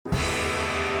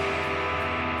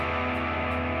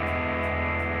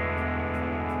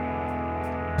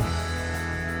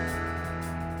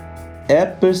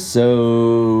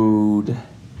Episode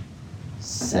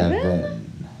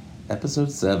 7.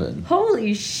 Episode 7.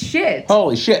 Holy shit.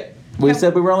 Holy shit. We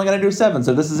said we were only going to do 7,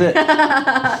 so this is it.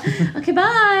 Okay,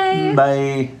 bye.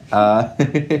 Bye.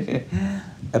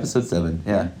 Episode 7,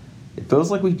 yeah. It feels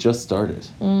like we just started.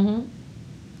 Mm-hmm.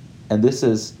 And this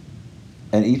is,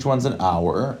 and each one's an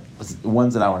hour.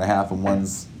 One's an hour and a half, and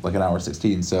one's like an hour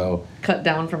 16, so. Cut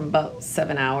down from about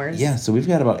 7 hours. Yeah, so we've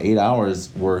got about 8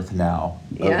 hours worth now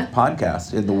of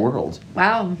podcast in the world.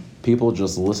 Wow. People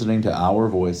just listening to our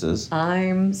voices.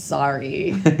 I'm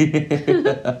sorry.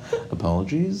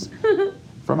 Apologies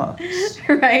from us.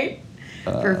 Right?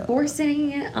 For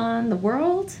forcing it on the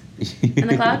world and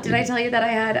the cloud. Did I tell you that I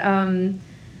had,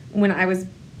 when I was,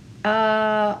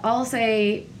 I'll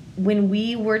say, when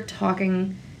we were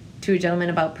talking to a gentleman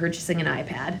about purchasing an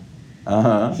iPad,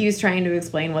 he was trying to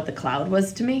explain what the cloud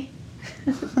was to me.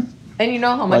 And you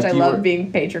know how much I love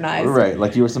being patronized. Right,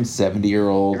 like you were some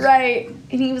 70-year-old. Right.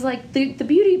 And he was like, the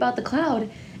beauty about the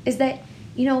cloud is that,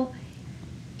 you know,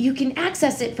 you can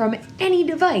access it from any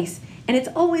device, and it's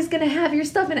always going to have your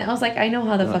stuff in it. I was like, I know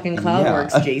how the fucking cloud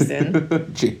works,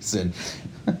 Jason. Jason.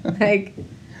 Like,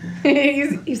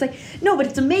 he's like, no, but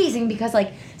it's amazing because,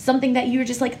 like, something that you're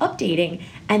just, like, updating,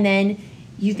 and then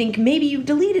you think maybe you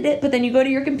deleted it, but then you go to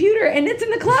your computer and it's in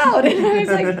the cloud. And I was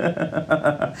like...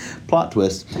 Plot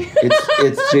twist.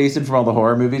 It's Jason from all the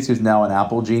horror movies who's now an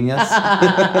Apple genius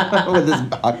with his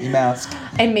hockey mask.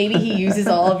 And maybe he uses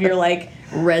all of your, like,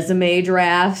 resume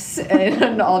drafts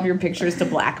and all of your pictures to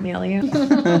blackmail you.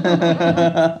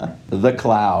 The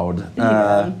cloud.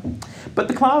 Yeah. But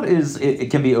the cloud it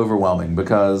can be overwhelming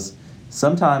because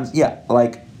sometimes,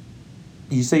 like,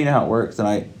 you say you know how it works,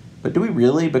 but do we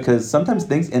really? Because sometimes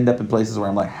things end up in places where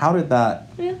I'm like, how did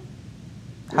that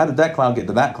cloud get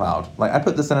to that cloud? Like, I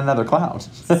put this in another cloud.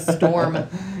 Storm.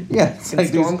 Yeah. It's like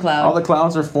storm cloud. All the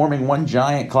clouds are forming one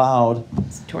giant cloud.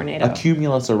 It's a tornado. A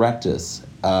cumulus erectus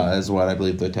is what I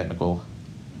believe the technical...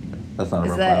 That's not a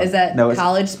real cloud. Is that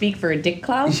college speak for a dick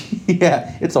cloud?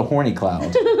 Yeah, it's a horny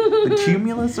cloud. The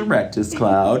cumulus erectus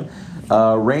cloud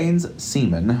rains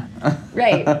semen.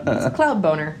 Right. It's a cloud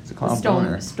boner. It's a cloud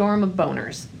boner. Storm of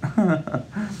boners.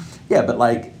 Yeah, but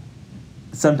like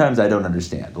sometimes I don't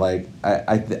understand. Like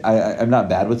I'm not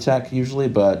bad with tech usually,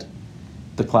 but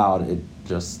the cloud, it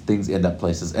just things end up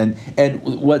places. And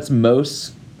what's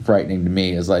most frightening to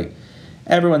me is like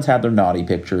everyone's had their naughty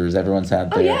pictures, everyone's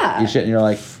had their shit, and you're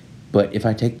like, but if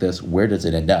I take this, where does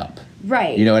it end up?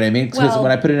 Right. You know what I mean? Because when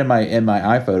I put it in my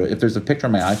iPhoto, if there's a picture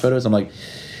on my iPhotos, I'm like,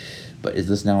 but is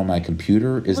this now on my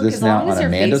computer? Is this now on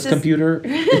Amanda's computer?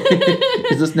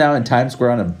 Is this now in Times Square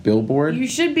on a billboard? You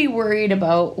should be worried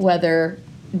about whether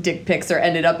dick pics are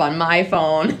ended up on my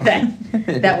phone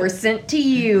that were sent to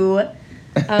you.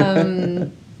 No,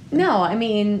 I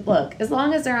mean, look, as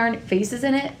long as there aren't faces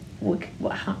in it,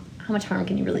 how much harm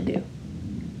can you really do?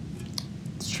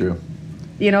 It's true.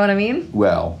 You know what I mean?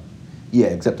 Well, yeah,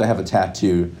 except I have a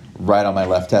tattoo right on my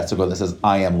left testicle that says,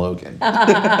 I am Logan.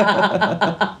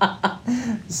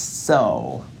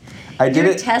 So, I did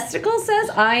Your testicle says,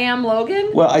 I am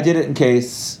Logan? Well, I did it in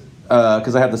case,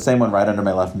 because I have the same one right under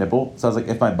my left nipple. So I was like,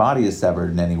 if my body is severed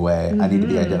in any way, I need to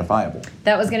be identifiable.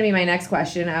 That was going to be my next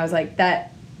question. I was like,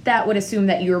 that would assume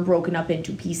that you were broken up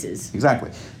into pieces.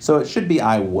 Exactly. So it should be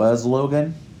I was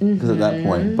Logan, because at that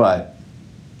point, but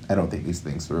I don't think these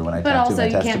things through when I tattoo my testicles. But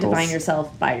also, you can't define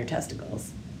yourself by your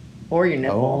testicles. Or your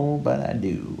nipple. Oh, but I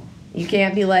do. You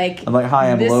can't be like, I'm like,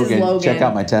 hi, I'm this Logan. Is Logan. Check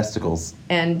out my testicles.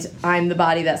 And I'm the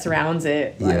body that surrounds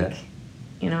it. Like,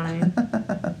 you know what I mean?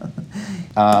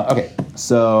 Okay,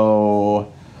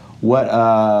 so what,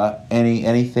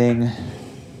 anything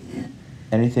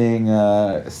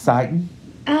exciting?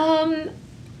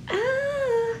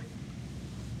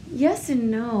 Yes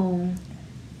and no.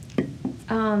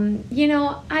 You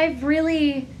know, I've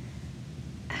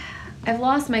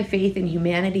lost my faith in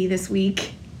humanity this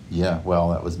week. Yeah,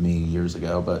 well, that was me years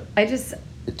ago, but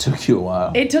it took you a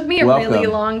while. It took me a really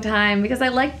long time because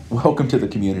Welcome to the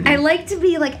community. I like to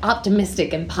be like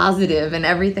optimistic and positive and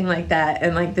everything like that.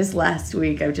 And like this last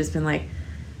week, I've just been like,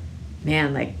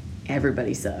 man, like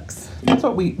everybody sucks. That's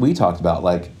what we talked about.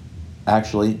 Like,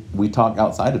 actually, we talked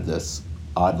outside of this,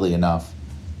 oddly enough.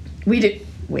 We did.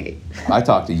 Wait. I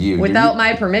talked to you. Without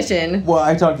my permission. Well,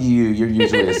 I talked to you. You're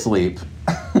usually asleep.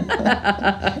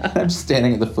 I'm just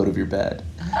standing at the foot of your bed.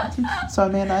 So,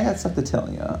 Amanda, I got stuff to tell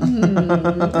you.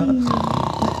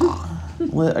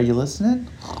 Are you listening?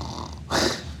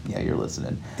 Yeah, you're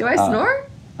listening. Do I snore?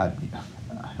 I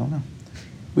don't know.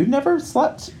 We've never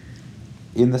slept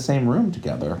in the same room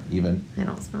together, even. I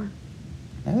don't snore.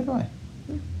 Neither do I.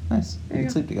 Nice. We can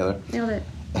sleep together. Nailed it.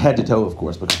 Head to toe, of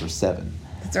course, because we're 7.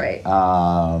 That's right.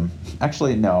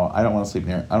 Actually, no, I don't want to sleep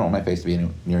near. I don't want my face to be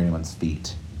near anyone's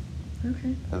feet.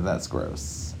 Okay. That's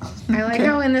gross. I like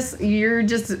how in this you're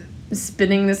just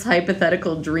spinning this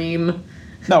hypothetical dream,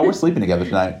 No, we're sleeping together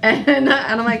tonight. and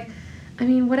I'm like, I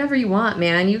mean, whatever you want,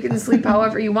 man. You can sleep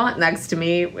however you want next to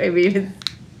me. I mean,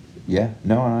 Yeah,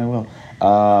 no, I will.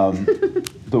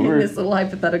 But in we're this little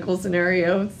hypothetical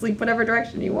scenario, sleep whatever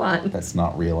direction you want. that's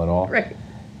not real at all. Right.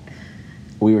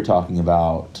 We were talking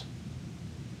about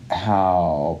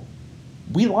how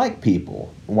we like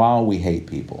people while we hate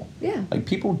people. Yeah. Like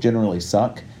people generally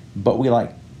suck, but we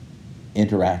like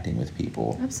interacting with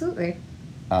people. Absolutely.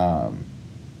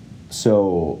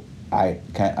 So I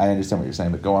understand what you're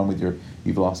saying, but go on with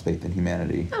you've lost faith in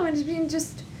humanity. No, I mean,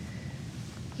 just,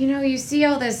 you see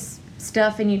all this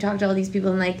stuff and you talk to all these people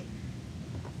and, like,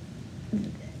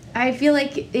 I feel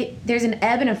like there's an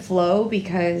ebb and a flow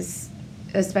because,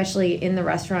 especially in the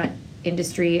restaurant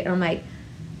industry, and I'm like,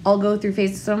 I'll go through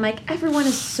phases. So I'm like, everyone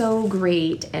is so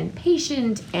great and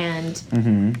patient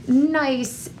and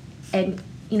nice and,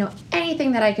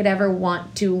 anything that I could ever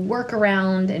want to work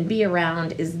around and be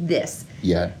around is this.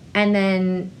 Yeah. And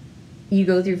then you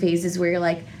go through phases where you're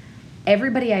like,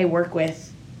 everybody I work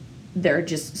with, they're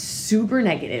just super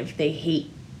negative. They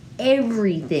hate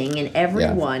everything and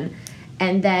everyone. Yeah.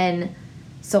 And then,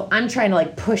 so I'm trying to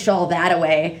like push all that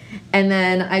away. And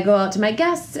then I go out to my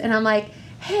guests and I'm like,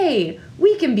 hey,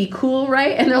 we can be cool,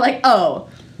 right? And they're like, oh,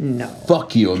 no.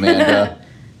 Fuck you, Amanda.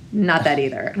 Not that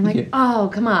either. And I'm like,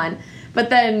 oh, come on. But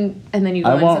then, and then you go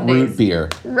I in want some days, root beer.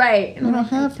 Right. And I I'm don't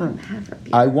like, have I root. don't have root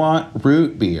beer. I want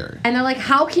root beer. And they're like,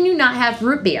 how can you not have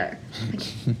root beer? Like,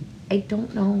 I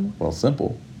don't know. Well,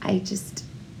 simple. I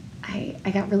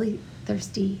got really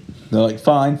thirsty. They're like,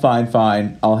 fine.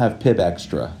 I'll have Pib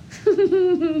Extra.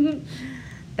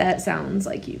 That sounds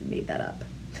like you made that up.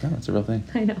 No, it's a real thing.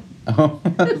 I know. Oh,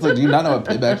 so do you not know what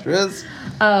Pib Extra is?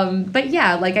 But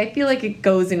yeah, like I feel like it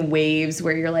goes in waves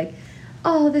where you're like,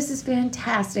 oh, this is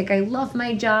fantastic. I love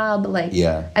my job. Like,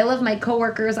 yeah. I love my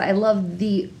coworkers. I love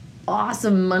the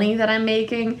awesome money that I'm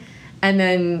making. And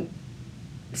then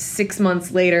 6 months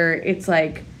later, it's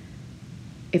like,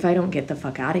 if I don't get the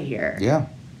fuck out of here, yeah,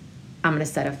 I'm going to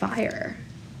set a fire.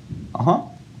 Uh-huh.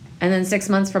 And then 6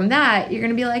 months from that, you're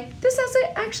going to be like, this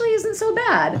actually isn't so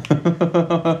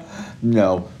bad.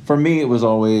 No. For me, it was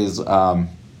always when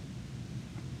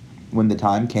the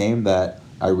time came that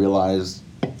I realized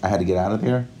I had to get out of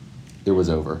here, it was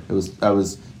over. I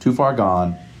was too far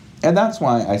gone. And that's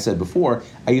why I said before,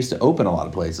 I used to open a lot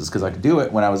of places because I could do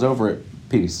it when I was over it,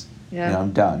 peace. Yeah.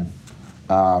 I'm done.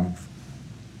 And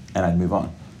I'd move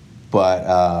on.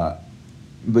 But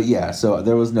yeah, so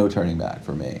there was no turning back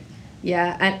for me.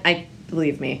 Yeah, and I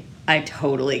believe me, I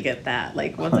totally get that.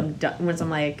 Like once I'm done, once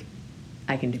I'm like,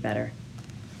 I can do better.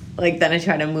 Like then I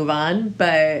try to move on,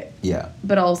 but yeah.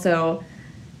 But also,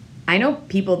 I know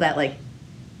people that like,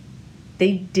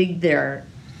 they dig their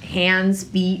hands,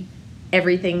 feet,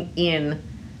 everything in.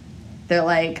 They're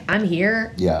like, I'm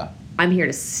here. Yeah. I'm here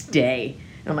to stay.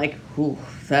 And I'm like, ooh,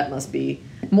 that must be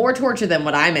more torture than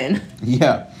what I'm in.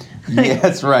 Yeah. Yeah,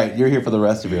 that's right. You're here for the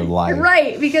rest of your life.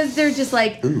 Right, because they're just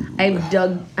like, ooh.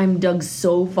 I'm dug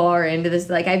so far into this.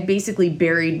 Like, I've basically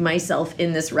buried myself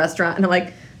in this restaurant. And I'm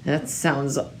like, that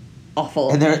sounds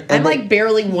awful. I'm like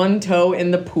barely one toe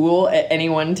in the pool at any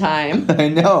one time. I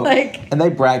know. Like, and they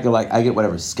brag, they're like, I get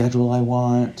whatever schedule I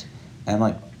want. And I'm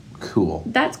like, cool.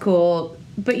 That's cool.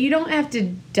 But you don't have to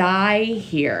die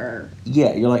here.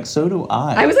 Yeah, you're like, so do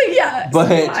I. I was like, yeah, but,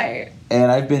 so do I. And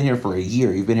I've been here for a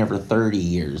year. You've been here for 30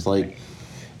 years. Like,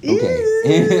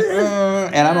 okay.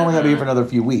 And I'm only going to be here for another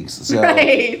few weeks. So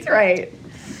right.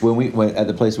 When we went at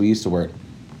the place we used to work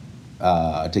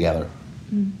together,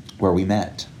 where we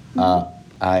met, I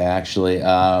actually,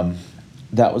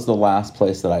 that was the last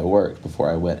place that I worked before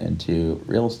I went into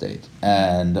real estate.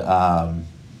 And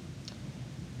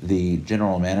the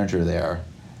general manager there,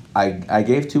 I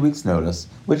gave 2 weeks notice,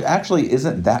 which actually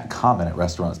isn't that common at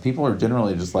restaurants. People are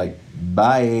generally just like,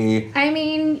 bye. I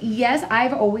mean, yes,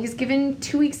 I've always given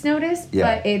 2 weeks notice,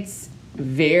 yeah. But it's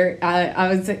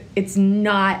it's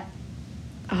not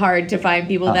hard to find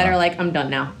people that are like, I'm done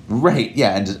now. Right,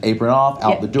 yeah, and just apron off,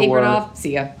 out the door. Apron off,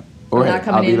 see ya. Or hey,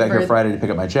 I'll be back here Friday to pick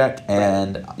up my check,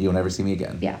 and right. You'll never see me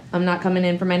again. Yeah, I'm not coming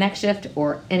in for my next shift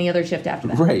or any other shift after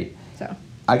that. Right. So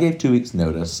I gave 2 weeks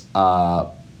notice,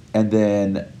 and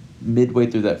then midway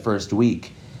through that first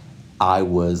week, I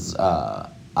was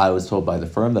told by the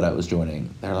firm that I was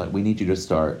joining, they're like, we need you to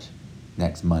start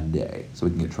next Monday so we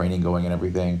can get training going and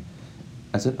everything.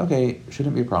 I said, okay,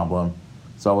 shouldn't be a problem.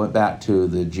 So I went back to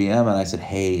the GM and I said,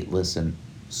 hey, listen,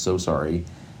 so sorry,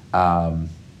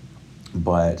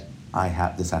 but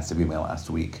this has to be my last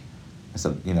week. I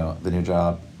said, the new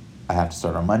job, I have to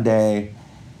start on Monday.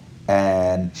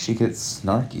 And she gets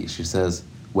snarky. She says,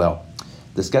 well,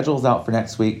 the schedule's out for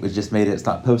next week. We just made it. It's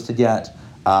not posted yet.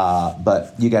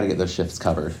 But you got to get those shifts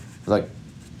covered. I was like,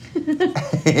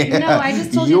 no, I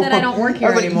just told you that I don't work here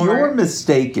anymore. You're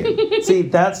mistaken. See,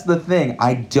 that's the thing.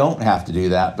 I don't have to do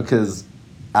that because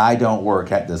I don't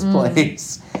work at this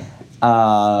place.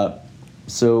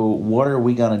 So what are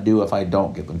we going to do if I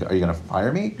don't get them? Are you going to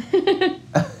fire me?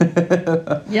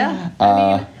 Yeah.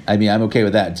 I mean, I'm okay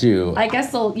with that too. I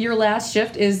guess your last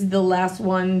shift is the last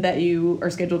one that you are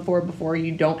scheduled for before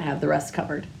you don't have the rest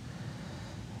covered.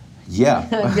 Yeah.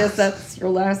 I guess that's your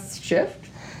last shift.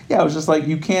 Yeah, I was just like,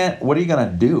 you can't. What are you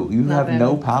gonna do? You Nothing. have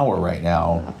no power right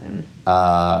now. Nothing.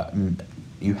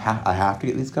 I have to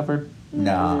get these covered.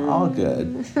 Nah, all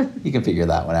good. You can figure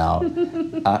that one out.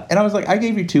 And I was like, I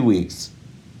gave you 2 weeks.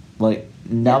 Like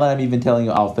now that I'm even telling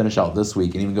you, I'll finish out this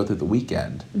week and even go through the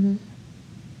weekend. Mm-hmm.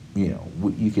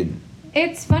 You can.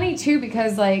 It's funny too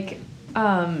because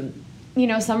some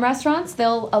restaurants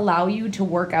they'll allow you to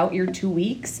work out your 2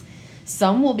 weeks.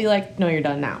 Some will be like, no, you're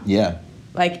done now. Yeah.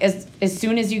 Like as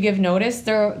soon as you give notice,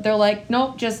 they're like,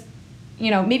 nope, just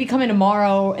maybe come in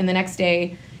tomorrow and the next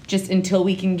day, just until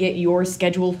we can get your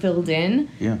schedule filled in.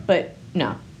 Yeah. But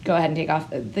no, go ahead and take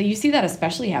off. You see that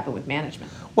especially happen with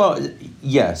management. Well,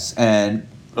 yes, and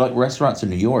like restaurants in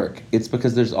New York, it's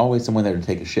because there's always someone there to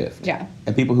take a shift. Yeah.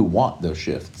 And people who want those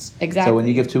shifts. Exactly. So when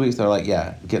you give 2 weeks, they're like,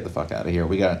 yeah, get the fuck out of here.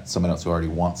 We got someone else who already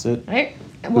wants it. Right.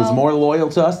 Who's more loyal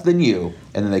to us than you.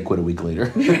 And then they quit a week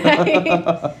later.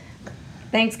 Right.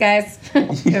 Thanks, guys.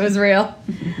 It was real.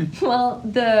 Well,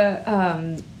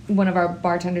 the one of our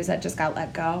bartenders that just got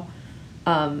let go,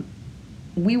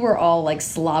 we were all like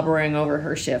slobbering over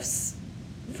her shifts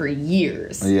for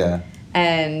years. Yeah.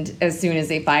 And as soon as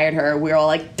they fired her, we were all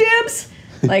like, dibs!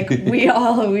 Like, we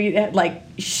had, like,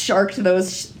 sharked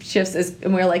those shifts,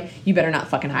 and we were like, you better not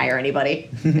fucking hire anybody.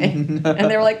 And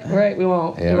they were like, all right, we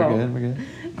won't. Yeah, we're good.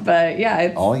 But, yeah,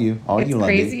 it's... All you, it's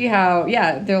crazy how,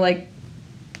 they're like,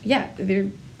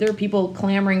 there are people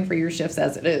clamoring for your shifts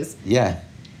as it is. Yeah.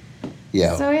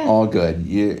 Yeah, so, yeah. All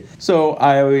good. So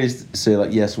I always say,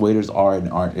 like, yes, waiters are and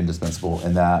aren't indispensable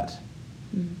in that,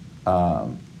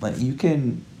 like, you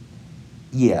can...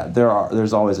 Yeah,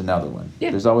 there's always another one.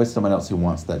 Yeah. There's always someone else who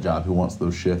wants that job, who wants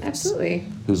those shifts. Absolutely.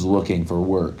 Who's looking for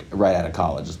work right out of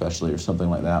college, especially, or something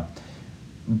like that.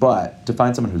 But to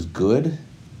find someone who's good,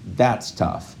 that's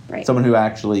tough. Right. Someone who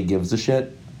actually gives a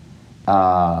shit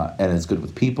and is good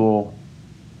with people,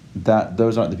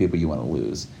 those aren't the people you want to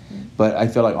lose. Mm-hmm. But I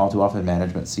feel like all too often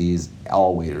management sees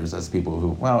all waiters as people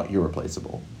who, well, you're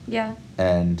replaceable. Yeah.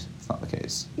 And it's not the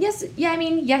case. Yes. Yeah, I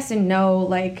mean, yes and no.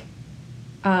 Like,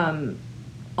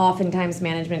 oftentimes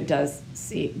management does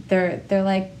see they're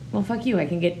like, well, fuck you, I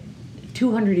can get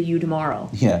 200 of you tomorrow.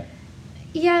 Yeah.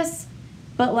 Yes,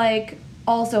 but like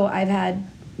also I've had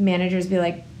managers be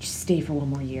like, just stay for one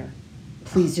more year,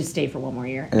 please just stay for one more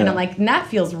year. Yeah. And I'm like, and that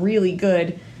feels really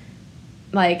good.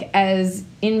 Like, as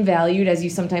invalued as you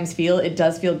sometimes feel, it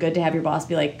does feel good to have your boss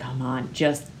be like, come on,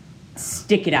 just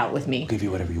stick it out with me. I'll give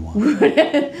you whatever you want.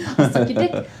 Suck your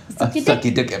dick. Suck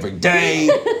your dick every day.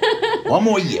 One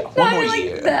more year. One more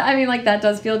year. I mean, like, that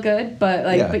does feel good, but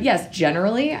like, but yes,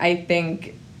 generally, I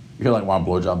think. You're like, wow,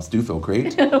 blowjobs do feel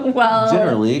great. Well,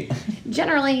 generally,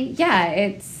 yeah,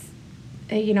 it's,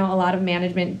 a lot of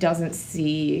management doesn't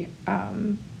see,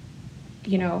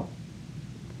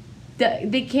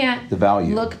 they can't the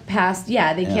value. Look past.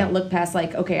 Yeah, they can't look past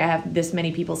like, okay, I have this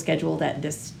many people scheduled at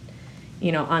this,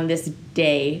 on this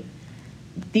day.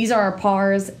 These are our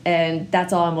pars, and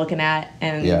that's all I'm looking at.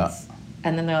 And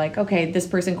and then they're like, okay, this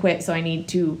person quit, so I need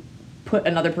to put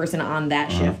another person on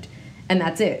that shift, and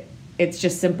that's it. It's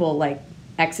just simple like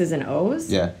X's and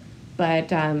O's. Yeah.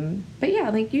 But yeah,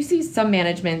 like you see some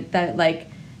management that like,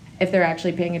 if they're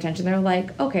actually paying attention, they're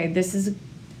like, okay, this is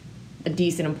a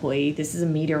decent employee. This is a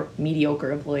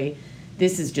mediocre employee.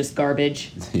 This is just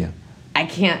garbage. Yeah. I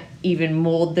can't even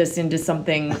mold this into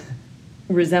something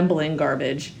resembling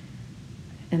garbage.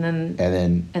 And then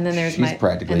there's there's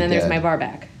my bar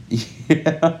back.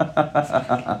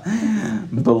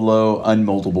 Below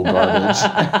unmoldable garbage.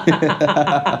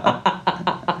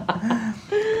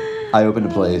 I opened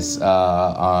a place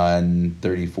on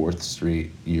 34th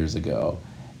Street years ago,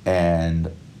 and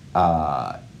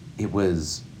it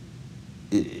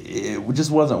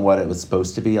just wasn't what it was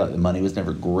supposed to be. Like, the money was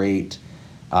never great,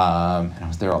 and I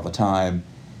was there all the time.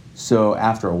 So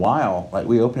after a while, like,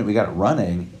 we opened it, we got it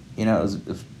running. It was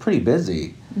pretty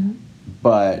busy,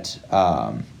 but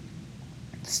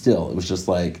still, it was just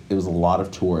like, it was a lot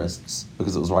of tourists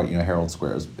because it was right, Herald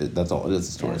Square. That's all it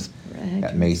is tourists. Right.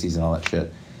 At Macy's and all that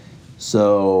shit.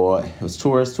 So it was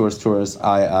tourists.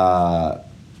 I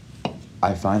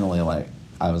finally,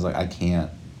 I was like, I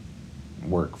can't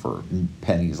work for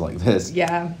pennies like this.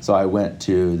 Yeah. So I went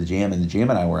to the GM, and the GM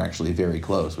and I were actually very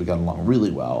close. We got along really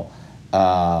well.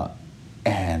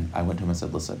 And I went to him and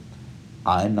said, listen,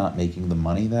 I'm not making the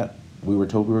money that we were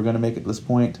told we were going to make at this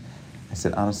point. I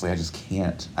said, honestly, I just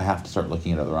can't. I have to start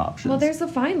looking at other options. Well, there's a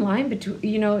fine line between,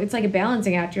 it's like a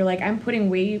balancing act. You're like, I'm putting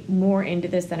way more into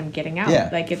this than I'm getting out. Yeah.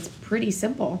 Like, it's pretty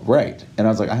simple. Right. And I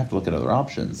was like, I have to look at other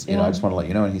options. Yeah. I just want to let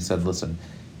you know. And he said, listen,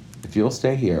 if you'll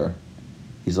stay here,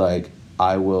 he's like,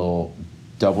 I will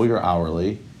double your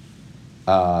hourly.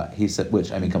 He said,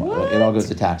 which, I mean, come on, it all goes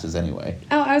to taxes anyway.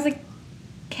 Oh, I was like,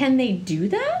 can they do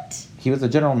that? He was the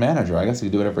general manager. I guess he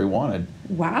could do whatever he wanted.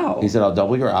 Wow. He said, I'll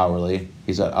double your hourly.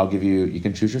 He said, I'll give you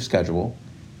can choose your schedule.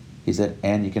 He said,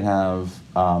 and you can have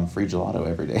free gelato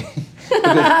every day.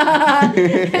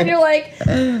 And you're like,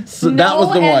 so no, that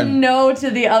was the and one. no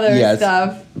to the other Yes.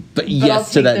 stuff. But I'll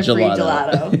yes to take that the free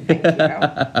gelato. gelato. Thank you.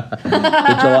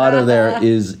 The gelato there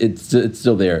it's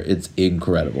still there. It's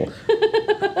incredible.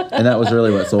 And that was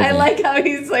really what sold me. I like how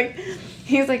he's like,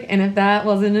 and if that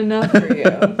wasn't enough for you.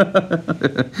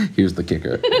 Here's the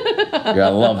kicker. You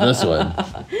gotta love this one.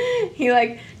 He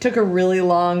took a really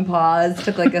long pause,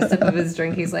 took a sip of his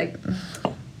drink. He's like,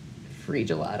 free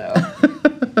gelato.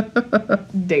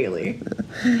 Daily.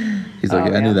 He's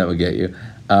like, I knew that would get you.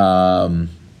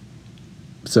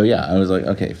 So yeah, I was like,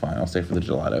 okay, fine, I'll stay for the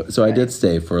gelato. So I did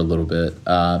stay for a little bit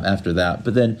after that.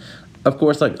 But then, of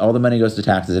course, all the money goes to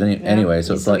taxes anyway.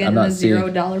 So it's like I'm not seeing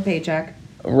 $0 paycheck.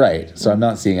 Right. So I'm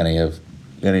not seeing any of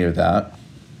that.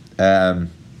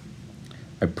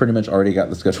 I pretty much already got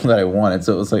the schedule that I wanted.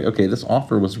 So it was like, okay, this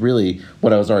offer was really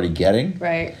what I was already getting.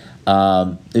 Right.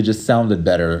 It just sounded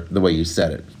better the way you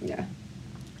said it. Yeah.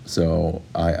 So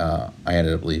I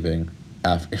ended up leaving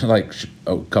after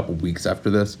a couple weeks after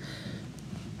this.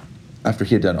 After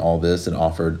he had done all this and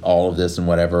offered all of this and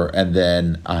whatever, and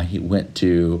then he went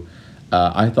to.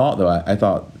 I thought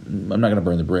I'm not gonna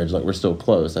burn the bridge. We're still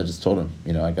close. I just told him,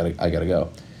 I gotta go.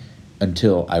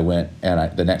 Until I went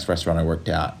and the next restaurant I worked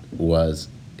at was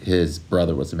his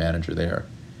brother was the manager there,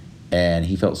 and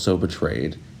he felt so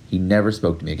betrayed. He never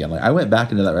spoke to me again. I went back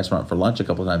into that restaurant for lunch a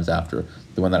couple times after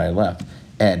the one that I left,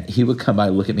 and he would come by,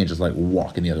 look at me, and just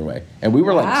walking the other way. And we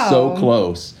were so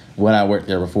close when I worked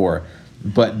there before,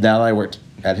 but now that I worked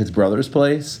at his brother's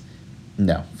place,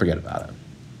 no, forget about it.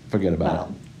 Forget about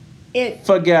it.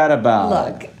 Forget about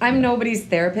it. Look, I'm nobody's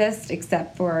therapist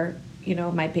except for,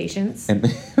 my patients. And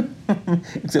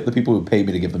except the people who pay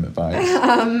me to give them advice.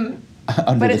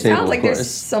 But it sounds like there's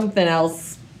something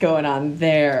else going on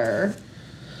there.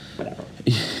 Whatever.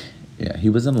 Yeah, he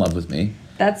was in love with me.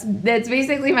 That's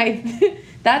basically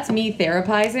that's me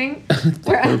therapizing.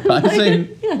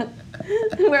 Therapizing? Yeah.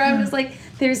 Where I'm just like,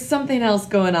 there's something else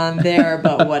going on there,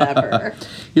 but whatever.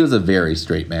 He was a very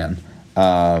straight man.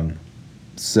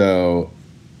 So,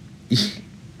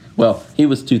 well, he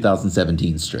was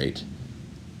 2017 straight.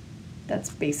 That's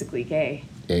basically gay.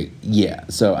 Yeah.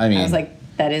 So I mean, I was like,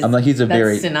 that's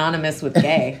synonymous with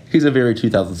gay. He's a very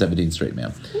 2017 straight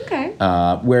man. Okay.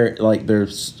 Where they're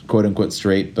quote unquote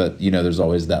straight, but there's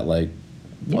always that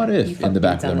what if in the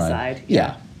back of their mind. Side.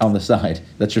 Yeah, on the side.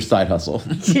 That's your side hustle.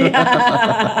 Yeah.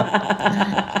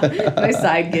 My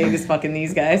side gig is fucking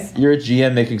these guys. You're a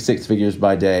GM making 6 figures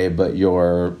by day, but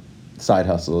your side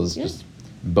hustle is just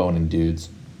boning dudes.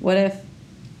 What if?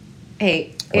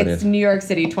 Hey, it's New York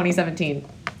City, 2017.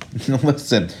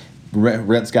 Listen,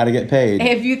 rent's got to get paid.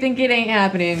 If you think it ain't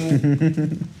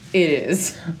happening, it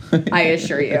is. I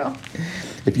assure you.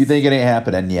 If you think it ain't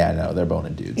happening, no, they're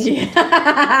boning dudes. Yeah.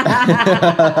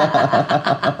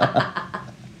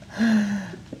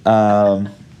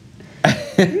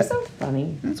 You're so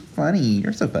funny. It's funny.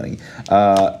 You're so funny.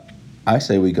 I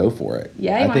say we go for it.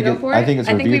 Yeah, you want to go for it? I think it's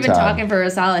review time. We've been talking for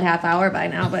a solid half hour by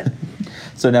now, but...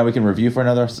 So now we can review for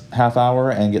another half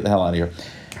hour and get the hell out of here.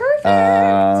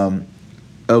 Perfect.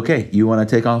 Okay, you want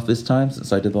to take off this time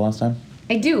since I did the last time?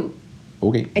 I do.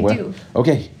 Okay. I do.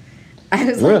 Okay. I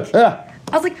was like, I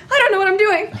don't know what I'm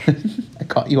doing. I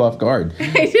caught you off guard.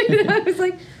 I did. I was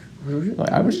like...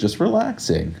 I was just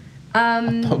relaxing.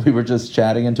 I thought we were just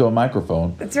chatting into a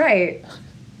microphone. That's right.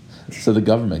 So the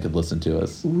government could listen to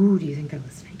us. Ooh, do you think they're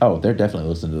listening? Oh, they're definitely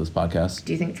listening to this podcast.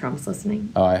 Do you think Trump's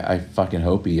listening? Oh, I fucking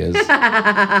hope he is.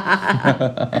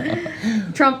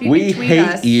 Trump, you we can tweet hate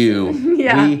us. you.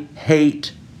 Yeah. We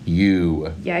hate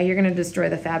you. Yeah, you're going to destroy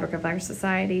the fabric of our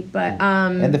society, but...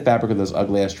 And the fabric of those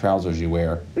ugly-ass trousers you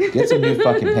wear. Get some new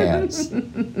fucking pants.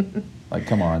 Like,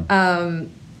 come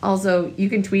on. Also, you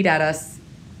can tweet at us.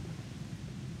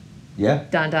 Yeah.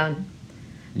 Don.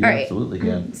 You All right. absolutely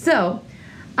can. So,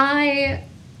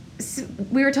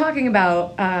 we were talking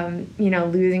about,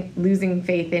 losing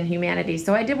faith in humanity.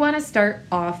 So I did want to start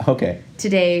off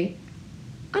today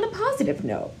on a positive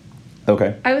note.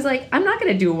 Okay. I was like, I'm not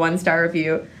going to do a 1-star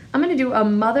review. I'm going to do a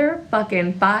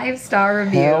motherfucking 5-star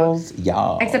review. Hells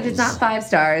yeah. Except it's not 5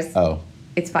 stars. Oh.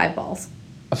 It's 5 balls.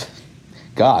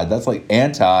 God, that's like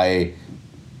anti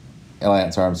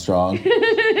Lance Armstrong.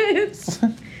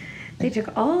 They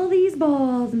took all these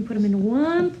balls and put them in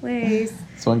one place.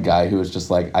 It's one guy who was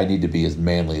just like, I need to be as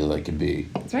manly as I can be.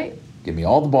 That's right. Give me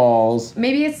all the balls.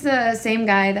 Maybe it's the same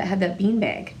guy that had that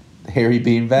beanbag. Hairy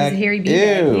beanbag? He's a hairy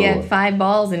beanbag. Ew. He had 5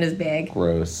 balls in his bag.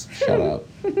 Gross. Shut up.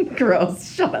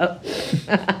 Gross. Shut up.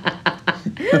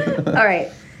 All right.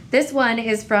 This one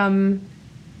is from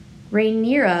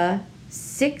Rhaenyra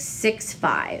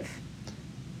 665.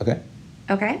 Okay.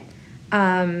 Okay.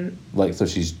 So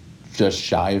she's just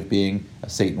shy of being a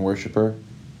Satan worshiper?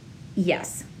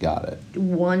 Yes. Got it.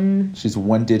 She's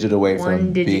one digit away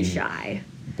from being shy.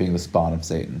 Being the spawn of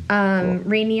Satan. Cool.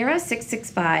 Rhaenyra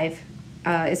 665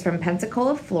 is from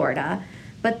Pensacola, Florida.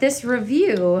 But this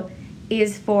review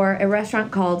is for a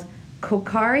restaurant called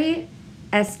Cocari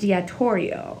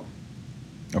Estiatorio.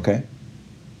 Okay.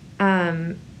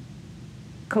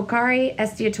 Cocari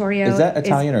Estiatorio. Is that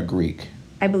Italian or Greek?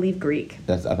 I believe Greek.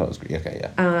 I thought it was Greek. Okay,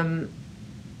 yeah.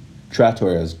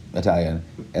 Trattoria is Italian.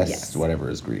 Yes. Whatever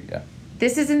is Greek, yeah.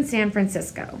 This is in San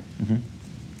Francisco. Mm-hmm.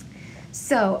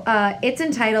 So it's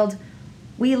entitled,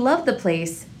 "We Love the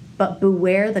Place, but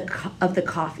Beware of the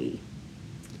Coffee."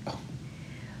 Oh.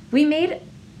 We made,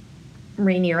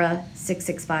 Rhaenyra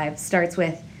 665 starts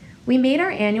with, "We made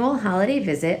our annual holiday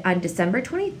visit on December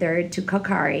 23rd to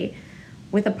Cocari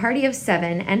with a party of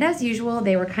 7, and as usual,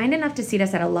 they were kind enough to seat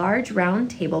us at a large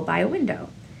round table by a window.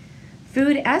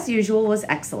 Food, as usual, was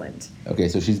excellent." Okay,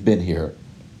 so she's been here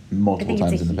multiple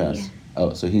times in the he. past.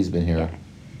 Oh, so he's been here.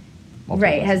 Yeah.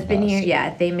 Right, has been here.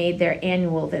 Yeah, they made their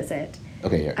annual visit.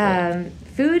 Okay, yeah. Right.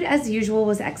 Food, as usual,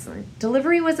 was excellent.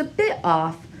 Delivery was a bit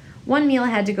off. One meal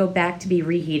had to go back to be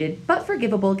reheated, but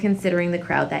forgivable considering the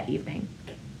crowd that evening.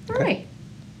 All right.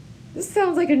 This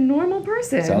sounds like a normal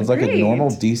person. Sounds like a normal,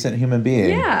 decent human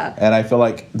being. Yeah. And I feel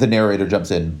like the narrator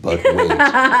jumps in, but wait,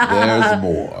 there's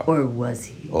more. Or was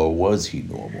he? Or was he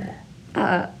normal?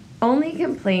 Only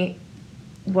complaint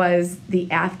was the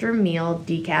after-meal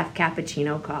decaf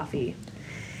cappuccino coffee.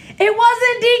 It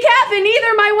wasn't decaf, and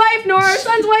neither my wife nor our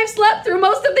son's wife slept through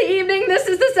most of the evening. This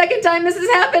is the second time this has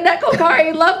happened at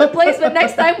Cocari. Love the place, but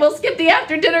next time we'll skip the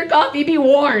after-dinner coffee. Be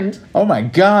warned. Oh my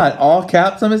God! All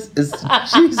caps on is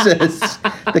Jesus.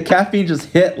 The caffeine just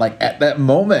hit like at that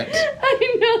moment.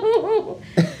 I know.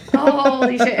 Oh,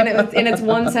 holy shit! And it's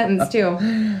one sentence too.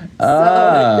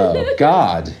 Oh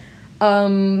God.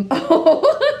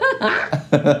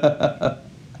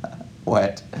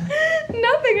 What?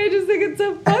 Nothing. I just think it's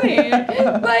so funny.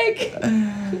 Like.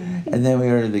 And then we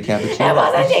ordered the cappuccino. It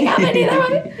wasn't decaf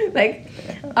either. Like.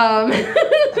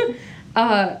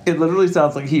 It literally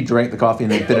sounds like he drank the coffee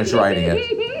and then finished writing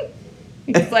it.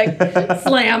 He's like,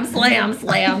 slam, slam,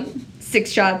 slam. 6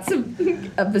 shots of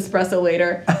espresso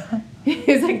later.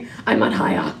 He's like, I'm on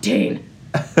high octane.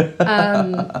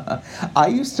 I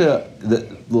used to,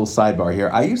 little sidebar here,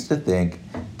 I used to think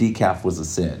decaf was a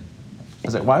sin. I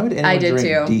was like, why would anyone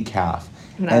drink decaf?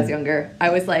 When I was younger,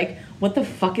 I was like, what the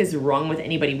fuck is wrong with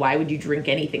anybody? Why would you drink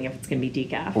anything if it's going to be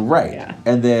decaf? Right. Yeah.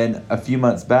 And then a few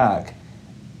months back,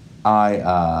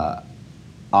 I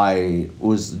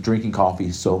was drinking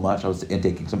coffee so much, I was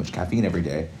intaking so much caffeine every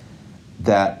day,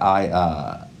 that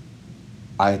I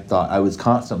thought I was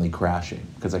constantly crashing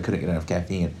because I couldn't get enough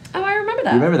caffeine. Oh, I remember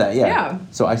that. You remember that? Yeah. Yeah.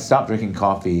 So I stopped drinking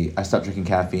coffee. I stopped drinking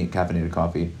caffeinated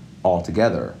coffee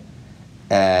altogether.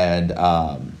 And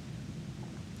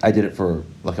I did it for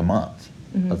like a month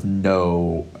of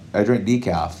I drank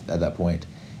decaf at that point.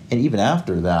 And even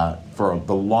after that, for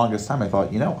the longest time, I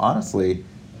thought, honestly,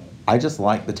 I just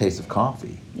like the taste of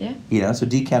coffee. Yeah. So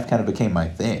decaf kind of became my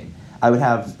thing. I would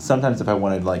have, sometimes if I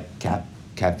wanted like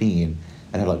caffeine,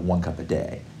 I'd have like 1 cup a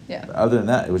day. Yeah. But other than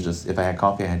that, it was just, if I had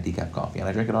coffee, I had decaf coffee, and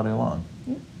I drank it all day long.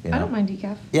 I don't mind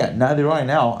decaf. Yeah, neither do I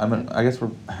now. I guess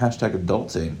we're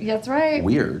 #adulting. That's right.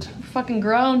 Weird. We're fucking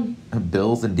grown.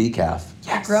 Bills and decaf.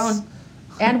 Yes. Grown.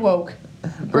 And woke.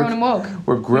 Grown and woke.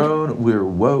 We're grown. We're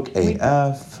woke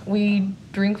AF. We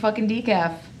drink fucking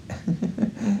decaf.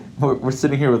 We're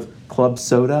sitting here with club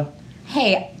soda.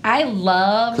 Hey, I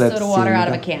love soda water out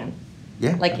of a can.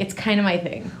 Yeah. Like, it's kind of my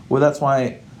thing. Well, that's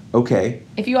why, okay.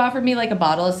 If you offered me, like, a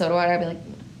bottle of soda water, I'd be like...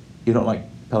 You don't like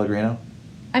Pellegrino?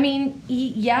 I mean,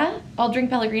 yeah, I'll drink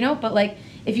Pellegrino, but like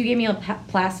if you gave me a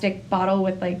plastic bottle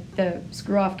with like the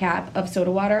screw off cap of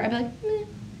soda water, I'd be like, eh.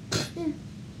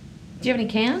 Do you have any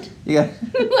canned? Yeah.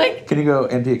 Like, can you go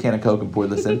empty a can of Coke and pour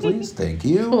this in, please? Thank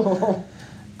you.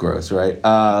 Gross, right?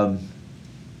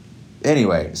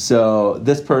 Anyway, so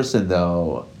this person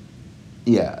though,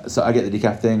 yeah. So I get the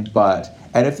decaf thing,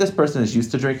 and if this person is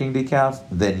used to drinking decaf,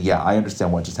 then yeah, I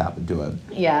understand what just happened to him.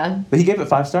 Yeah. But he gave it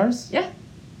 5 stars? Yeah.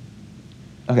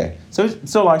 Okay, so he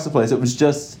still likes the place.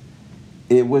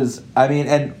 I mean,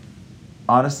 and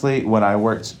honestly, when I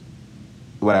was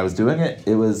doing it,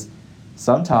 it was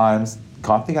sometimes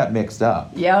coffee got mixed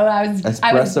up. Yeah, I was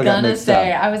Espresso got gonna mixed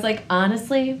say, up. I was like,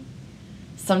 honestly,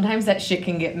 sometimes that shit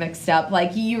can get mixed up.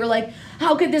 Like, you were like,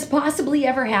 how could this possibly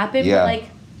ever happen? Yeah. But like,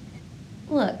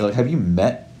 look. Like, have you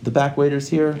met the back waiters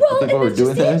here? Well, the people who are and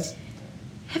doing that's this?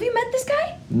 Have you met this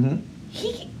guy? Mm-hmm.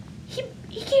 He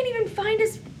can't even find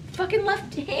his fucking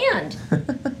left hand.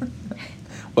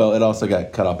 Well, it also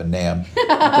got cut off in Nam.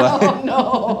 Oh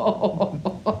no.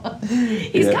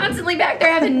 He's constantly back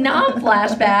there having Nam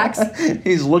flashbacks.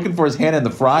 He's looking for his hand in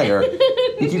the fryer.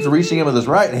 He keeps reaching in with his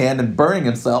right hand and burning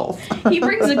himself. He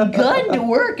brings a gun to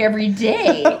work every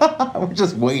day. We're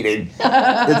just waiting.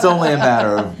 It's only a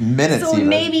matter of minutes. So even.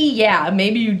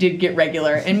 maybe you did get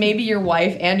regular, and maybe your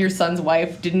wife and your son's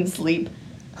wife didn't sleep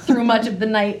through much of the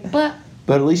night, but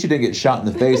at least you didn't get shot in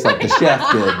the face like the chef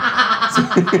did.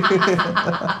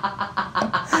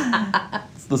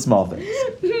 It's the small things.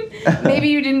 maybe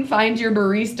you didn't find your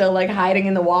barista like hiding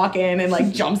in the walk-in and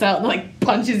like jumps out and like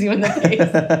punches you in the face.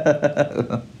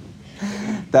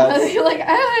 That's You're like,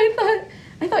 I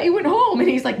thought you went home, and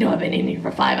he's like, no, I've been in here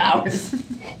for 5 hours.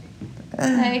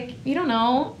 Like, you don't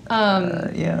know.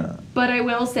 yeah. But I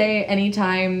will say,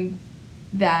 anytime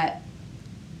that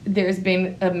there's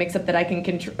been a mix-up that I can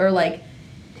control, or like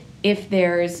if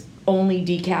there's only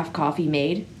decaf coffee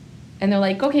made, and they're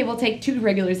like, okay, we'll take 2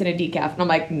 regulars and a decaf, and I'm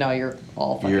like, no, you're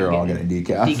all getting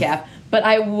decaf. Decaf. But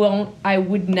I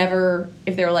would never,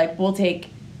 if they were like, we'll take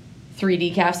 3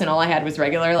 decafs and all I had was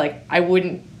regular, like, I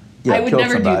would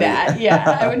never do that.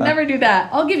 Yeah, I would never do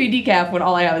that. I'll give you decaf when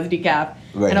all I have is decaf.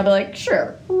 Right. And I'll be like,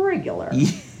 sure, regular.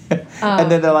 And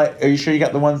then they're like, are you sure you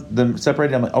got them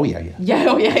separated? I'm like, oh, yeah.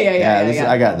 Yeah.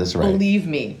 I got this right. Believe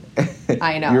me.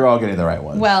 I know. You're all getting the right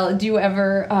ones. Well, do you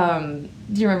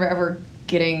remember ever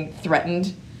getting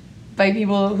threatened by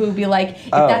people who be like,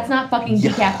 if that's not fucking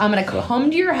decaf, I'm going to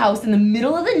come to your house in the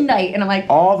middle of the night, and I'm like,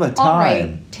 all the time. All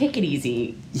right, take it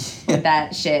easy with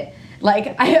that shit.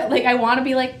 I want to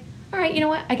be like, all right, you know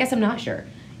what? I guess I'm not sure.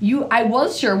 I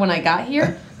was sure when I got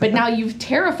here, but now you've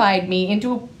terrified me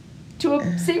into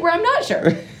a state where I'm not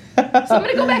sure. So I'm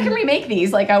going to go back and remake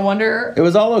these. Like, I wonder. It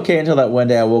was all okay until that one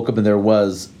day I woke up and there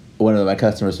was one of my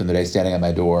customers from the day standing at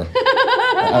my door.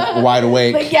 Wide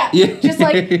awake. Like, just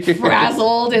like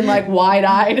frazzled and like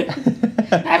wide-eyed.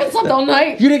 I haven't slept all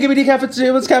night. You didn't give me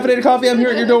caffeinated coffee. I'm here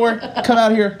at your door. Come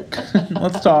out here.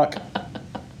 Let's talk.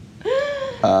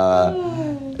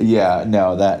 Yeah,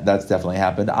 no, that's definitely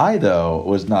happened. I, though,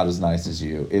 was not as nice as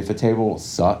you. If a table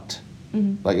sucked,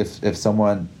 like if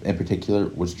someone in particular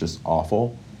was just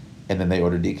awful, and then they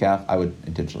ordered decaf, I would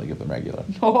intentionally give them regular.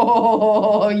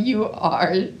 Oh, you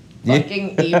are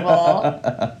fucking evil.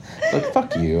 Look,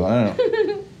 fuck you. I don't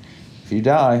know. If you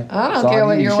die, I don't care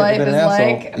what your life is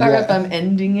like. Or if I'm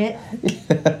ending it.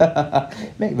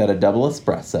 Make that a double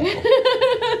espresso.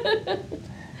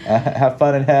 Have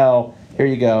fun in hell. Here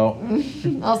you go.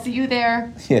 I'll see you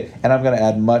there. Yeah, and I'm going to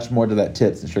add much more to that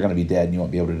tip since you're going to be dead and you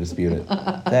won't be able to dispute it.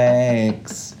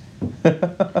 Thanks.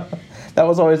 That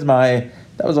was always my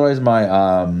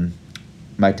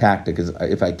my tactic is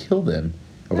if I kill them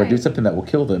or if I do something that will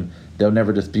kill them, they'll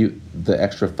never dispute the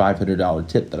extra $500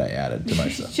 tip that I added to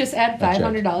myself. Just add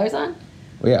 $500 on?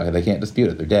 Well, yeah, they can't dispute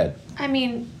it. They're dead. I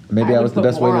mean, maybe I was the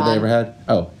best waiter they ever had.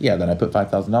 Oh, yeah, then I put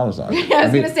 $5,000 on. I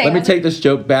was going to say. Let me take this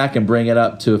joke back and bring it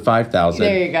up to $5,000.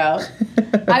 There you go.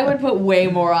 I would put way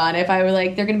more on if I were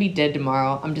like, they're going to be dead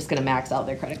tomorrow. I'm just going to max out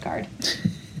their credit card.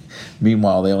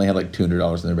 Meanwhile, they only had like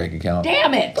 $200 in their bank account.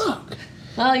 Damn it! Fuck.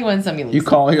 Well, you win some, you lose. You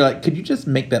call, you're like, could you just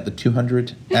make that the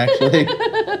 200? Actually,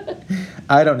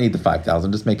 I don't need the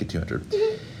 5,000. Just make it 200.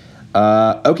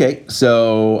 Okay,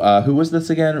 so who was this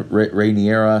again?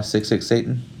 Rainiera 66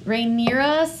 Satan.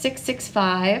 Rainiera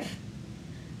 665,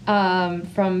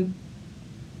 from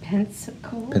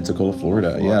Pensacola,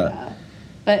 Florida. Yeah.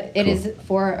 But it is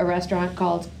for a restaurant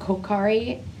called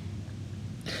Kokari.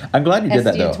 I'm glad you did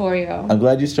that though. Estiatorio. I'm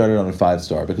glad you started on a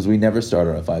 5-star because we never start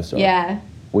on a 5-star. Yeah.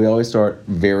 We always start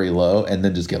very low and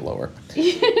then just get lower. But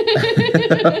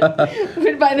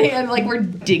by the end, like we're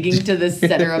digging to the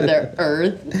center of the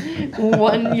earth,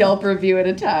 one Yelp review at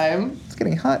a time. It's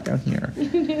getting hot down here.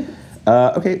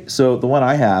 Okay, so the one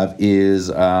I have is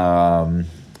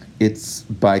it's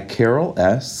by Carol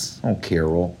S. Oh,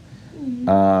 Carol.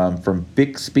 From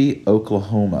Bixby,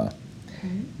 Oklahoma. Okay.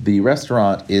 The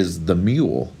restaurant is The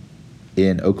Mule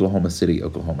in Oklahoma City,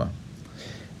 Oklahoma.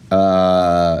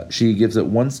 She gives it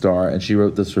 1 star, and she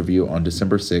wrote this review on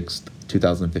December 6th,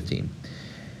 2015.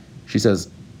 She says,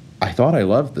 I thought I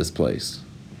loved this place.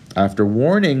 After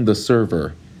warning the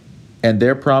server and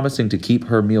they're promising to keep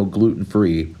her meal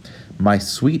gluten-free, my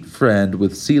sweet friend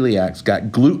with celiacs got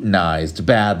glutenized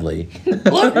badly.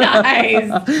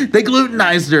 Glutenized? They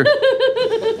glutenized her.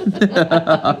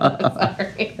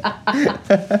 Sorry.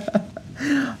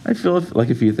 I feel like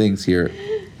a few things here.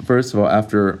 First of all,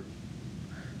 after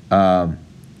it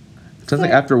sounds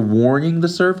like after warning the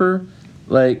server,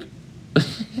 like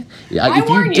yeah, if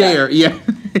you dare,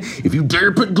 if you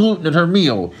dare put gluten in her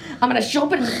meal, I'm gonna show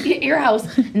up at your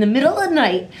house in the middle of the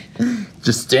night.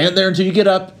 Just stand there until you get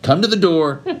up, come to the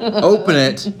door, open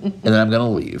it, and then I'm gonna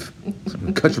leave. So I'm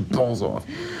gonna cut your balls off.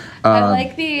 I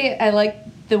like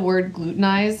the word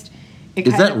glutenized.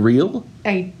 Is that real?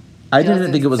 I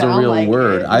didn't think it was a real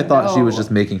word. I thought she was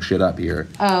just making shit up here.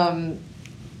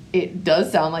 It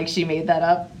does sound like she made that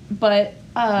up, but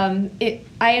I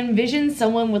envision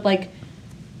someone with like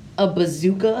a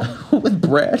bazooka with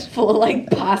bread full of like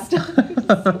pasta.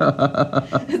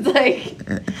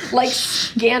 It's like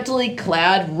scantily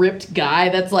clad, ripped guy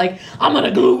that's like, I'm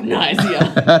gonna glutenize you.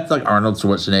 That's like Arnold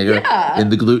Schwarzenegger in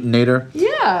The Glutenator.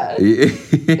 Yeah.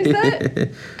 Is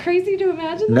that crazy to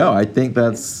imagine? No, I think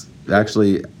that's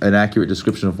actually an accurate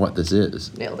description of what this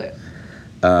is. Nailed it.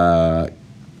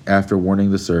 After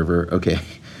warning the server, okay,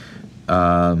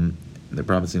 they're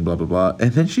promising blah blah blah,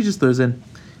 and then she just throws in,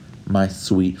 my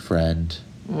sweet friend,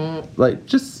 like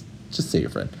just say your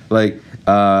friend, like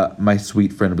my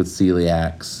sweet friend with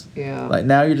celiacs. Yeah. Like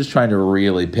now you're just trying to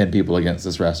really pin people against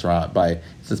this restaurant by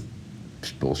this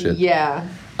bullshit. Yeah.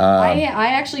 I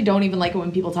actually don't even like it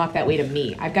when people talk that way to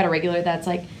me. I've got a regular that's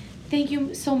like, thank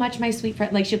you so much, my sweet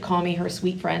friend. Like she'll call me her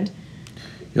sweet friend.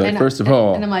 You're like, first of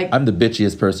all, and I'm like, I'm the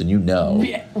bitchiest person you know.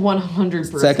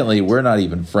 100%. Secondly, we're not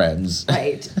even friends.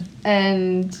 Right.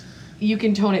 And you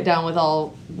can tone it down with all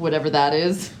whatever that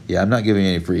is. Yeah, I'm not giving you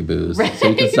any free booze. Right. So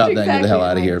you can stop that and get the hell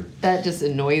out of here. That just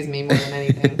annoys me more than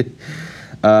anything.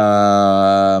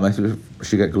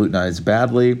 She got glutenized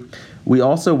badly. We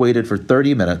also waited for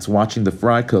 30 minutes watching the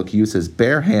fry cook use his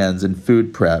bare hands in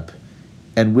food prep,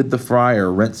 and with the fryer,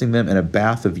 rinsing them in a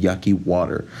bath of yucky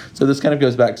water. So this kind of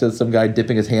goes back to some guy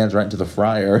dipping his hands right into the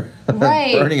fryer,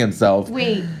 right. burning himself.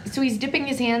 Wait, so he's dipping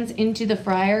his hands into the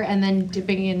fryer and then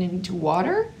dipping it into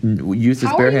water?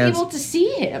 How are you able to see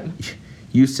him?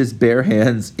 Used his bare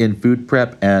hands in food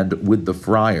prep and with the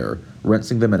fryer,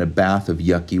 rinsing them in a bath of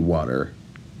yucky water.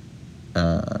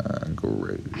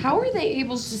 Great. How are they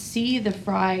able to see the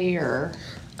fryer?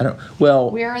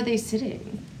 Where are they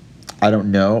sitting? I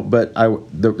don't know, but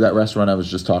that restaurant I was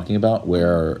just talking about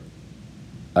where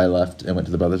I left and went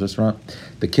to the Brothers restaurant,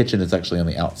 the kitchen is actually on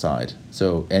the outside.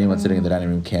 So anyone sitting in the dining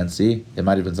room can see. It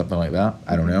might have been something like that.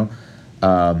 I don't know.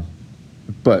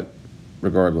 But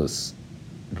regardless,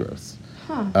 gross.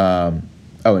 Huh.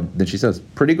 And then she says,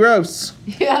 pretty gross.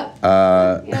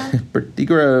 Yeah. Pretty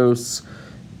gross.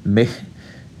 Made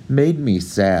me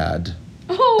sad.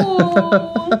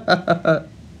 Oh.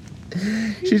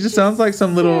 She just sounds like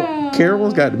some little...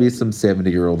 Carol's got to be some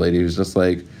 70-year-old lady who's just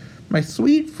like, my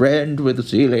sweet friend with the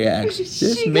celiac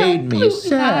just made me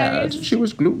sad. She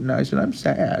was glutenized and I'm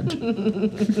sad.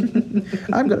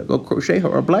 I'm going to go crochet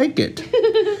her a blanket.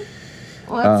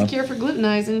 Well, that's the cure for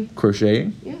glutenizing.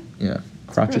 Crocheting? Yeah. Yeah.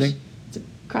 Crotcheting? It's a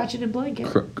crotcheted blanket.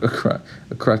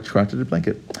 A crotcheted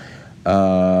blanket.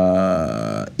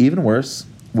 Even worse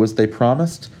was they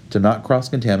promised to not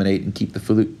cross-contaminate and keep the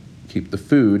food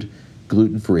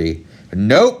gluten-free.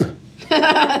 Nope.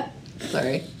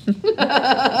 Sorry.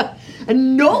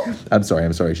 Nope. I'm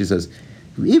sorry. She says,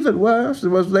 even worse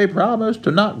was they promised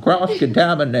to not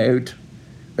cross-contaminate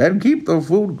and keep the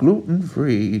food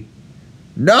gluten-free.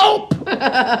 Nope.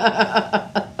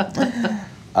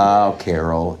 Oh,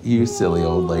 Carol, you silly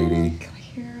old lady.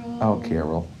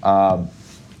 Carol.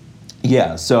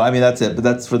 Yeah, so, I mean, that's it. But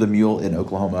that's for the Mule in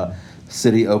Oklahoma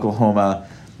City, Oklahoma.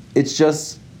 It's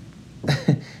just,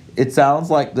 it sounds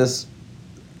like this,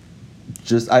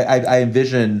 I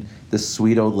envision this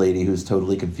sweet old lady who's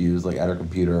totally confused, like, at her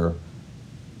computer,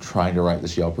 trying to write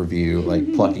this Yelp review,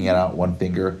 like, plucking it out one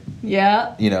finger.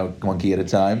 Yeah. One key at a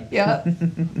time. Yeah.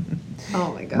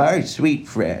 Oh, my God. My sweet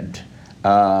friend.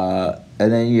 And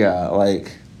then,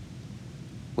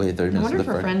 Wait, 30 I minutes wonder to if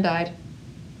the her friend died.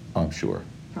 Oh, I'm sure.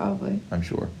 Probably. I'm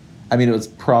sure. I mean, it was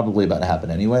probably about to happen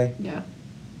anyway. Yeah.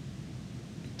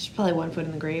 She's probably 1 foot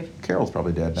in the grave. Carol's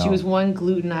probably dead now. She was one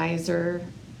glutenizer.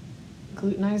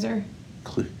 Glutenizer?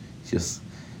 Just,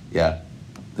 yeah.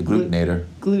 The glutenator.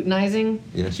 Glutenizing?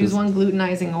 Yeah, she was one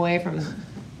glutenizing away from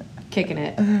kicking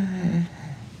it.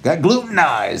 Got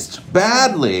glutenized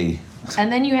badly.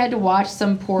 And then you had to watch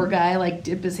some poor guy like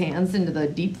dip his hands into the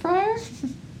deep fryer.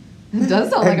 It does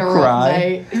sound like a rough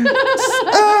night.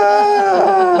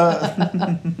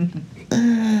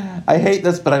 I hate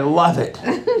this, but I love it.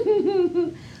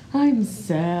 I'm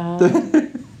sad.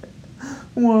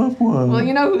 Womp womp. Well,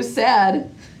 you know who's sad?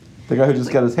 The guy who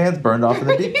just got his hands burned off in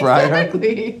the deep fryer.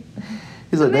 Exactly.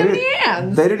 He's like, they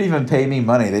hands. didn't even pay me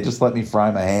money. They just let me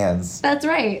fry my hands. That's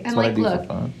right. That's And what I like, do for look,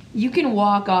 fun. you can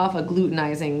walk off a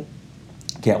glutenizing.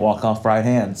 Can't walk off fried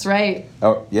hands. That's right.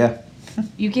 Oh yeah.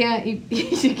 You can't. You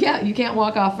can't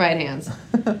walk off fried hands.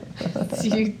 So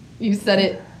you said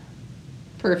it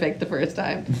perfect the first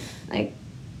time. Like,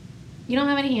 you don't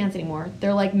have any hands anymore.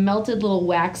 They're like melted little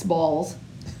wax balls.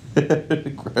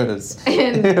 Gross.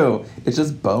 And ew. It's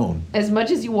just bone. As much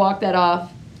as you walk that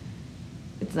off,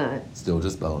 it's not. Still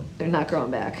just bone. They're not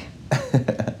growing back.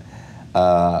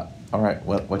 All right.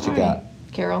 What you got?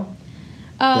 Carol.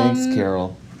 Thanks,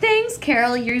 Carol. Thanks,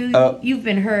 Carol. You've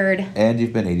been heard. And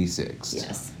you've been 86.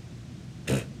 Yes.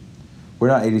 We're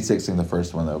not 86ing the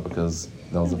first one though because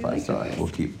that was a 5-star. We'll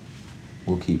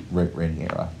keep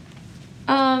Rhaenyra.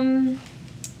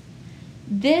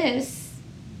 This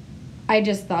I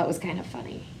just thought was kind of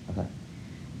funny.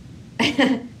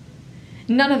 Okay.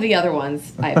 None of the other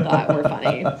ones I thought were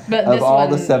funny, but of this all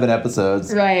one, the 7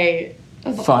 episodes, right?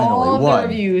 Of finally all of one. the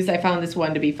reviews, I found this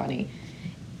one to be funny.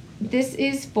 This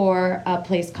is for a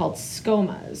place called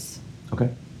Skomas. Okay.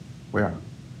 Where?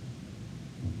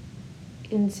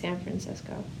 In San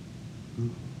Francisco.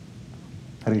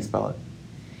 How do you spell it?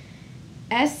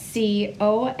 SCOMA''S.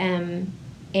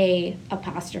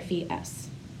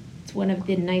 It's one of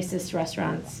the nicest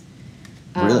restaurants.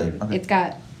 Really? Okay. It's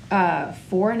got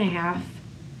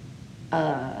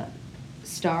 4.5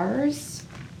 stars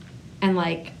and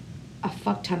like a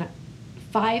fuck ton of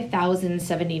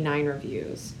 5,079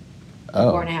 reviews.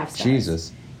 Oh, 4.5 stars.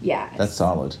 Jesus. Yeah. That's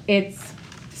solid. It's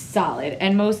solid,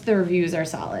 and most of the reviews are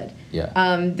solid.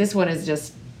 Yeah. This one is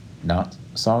just Not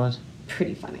solid?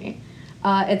 pretty funny.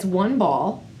 It's one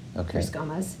ball Okay. for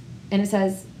Skomas, and it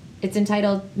says it's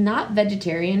entitled "Not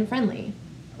Vegetarian Friendly."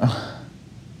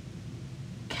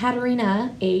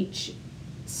 Katerina H.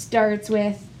 starts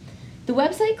with, the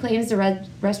website claims the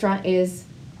restaurant is,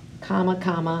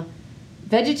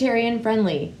 vegetarian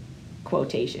friendly,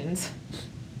 quotations.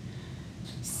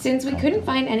 Since we couldn't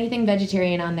find anything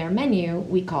vegetarian on their menu,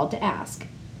 we called to ask.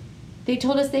 They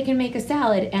told us they can make a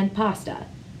salad and pasta.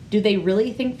 Do they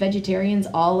really think vegetarians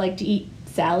all like to eat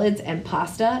salads and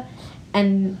pasta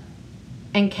and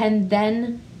can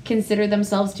then consider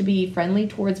themselves to be friendly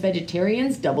towards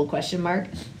vegetarians? ?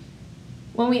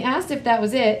 When we asked if that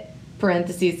was it,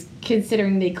 parentheses,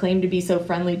 considering they claim to be so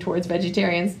friendly towards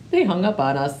vegetarians, they hung up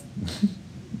on us.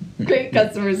 Great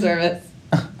customer service.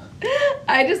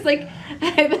 I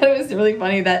thought it was really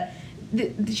funny that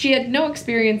she had no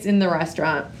experience in the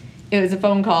restaurant. It was a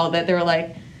phone call that they were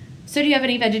like, so do you have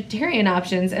any vegetarian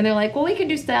options? And they're like, well, we can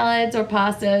do salads or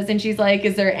pastas. And she's like,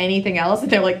 is there anything else? And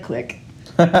they're like, click.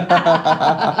 No.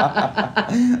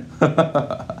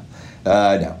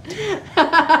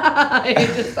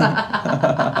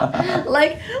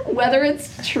 Like, whether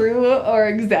it's true or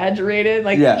exaggerated,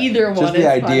 like either one is just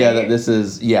the idea funny. that this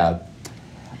is,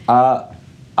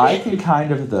 I can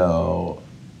kind of, though,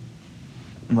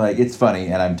 like, it's funny,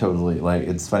 and I'm totally, like,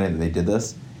 it's funny that they did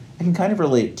this. I can kind of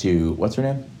relate to, what's her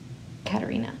name?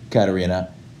 Katerina.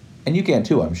 And you can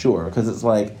too, I'm sure, because it's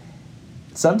like,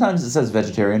 sometimes it says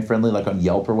vegetarian friendly, like on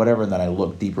Yelp or whatever, and then I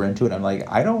look deeper into it, and I'm like,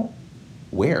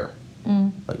 where?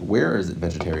 Like, where is it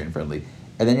vegetarian friendly?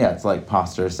 And then, it's like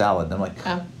pasta or salad, and I'm like,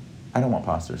 I don't want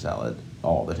pasta or salad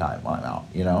all the time when I'm out,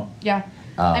 you know? Yeah.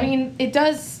 I mean, it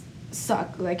does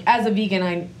suck. Like, as a vegan,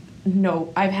 I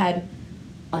know I've had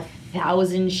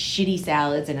 1,000 shitty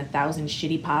salads and 1,000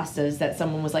 shitty pastas that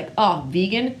someone was like, oh,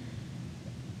 vegan?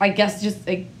 I guess just,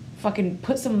 like, fucking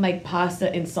put some, like,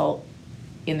 pasta and salt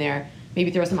in there.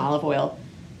 Maybe throw some olive oil.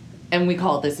 And we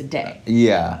call this a day.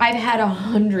 Yeah. I've had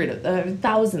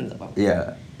thousands of them.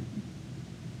 Yeah.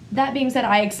 That being said,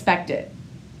 I expect it.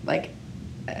 Like,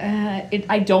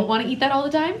 I don't want to eat that all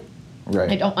the time. Right.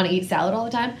 I don't want to eat salad all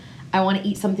the time. I want to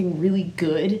eat something really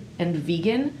good and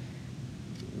vegan.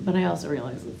 But I also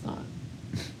realize it's not.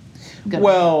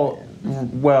 Well,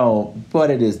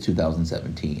 but it is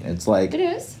 2017. It's like... It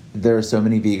is. there are so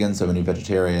many vegans, so many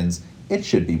vegetarians. It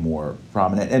should be more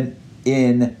prominent. And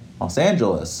in Los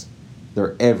Angeles,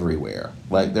 they're everywhere.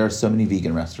 Like, there are so many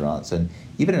vegan restaurants, and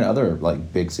even in other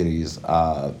like big cities,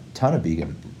 ton of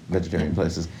vegan, vegetarian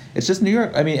places. It's just New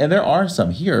York. I mean, and there are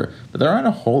some here, but there aren't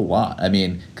a whole lot. I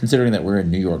mean, considering that we're in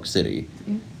New York City,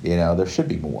 you know, there should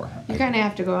be more. You kind of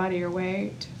have to go out of your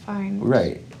way to find,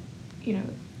 right, you know,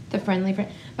 the friendly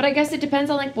friend. But I guess it depends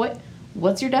on like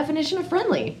what's your definition of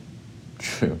friendly.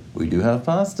 True. We do have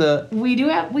pasta. We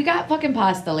got fucking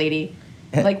pasta, lady.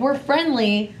 Like, we're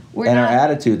friendly. We're and not... our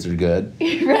attitudes are good.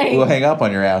 Right. We'll hang up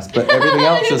on your ass, but everything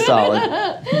else is solid.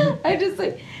 I just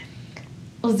like,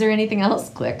 was there anything else?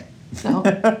 Click. No.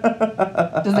 Does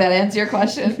that answer your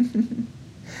question?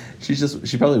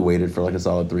 She probably waited for like a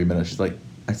solid 3 minutes. She's like,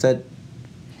 I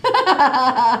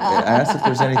asked if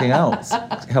there's anything else.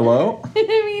 Hello? I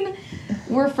mean,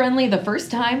 we're friendly the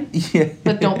first time, yeah.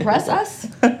 but don't press us.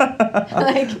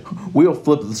 Like, we'll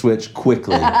flip the switch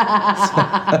quickly.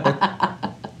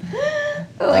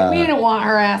 Like, we didn't want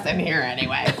her ass in here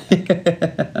anyway.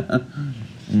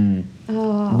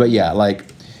 Oh. But yeah, like,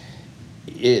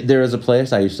 there is a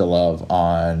place I used to love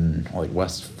on like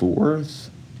West 4th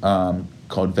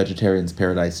called Vegetarian's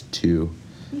Paradise 2.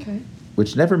 Okay.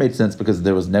 Which never made sense because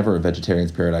there was never a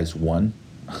Vegetarian's Paradise 1.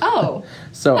 Oh.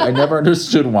 So I never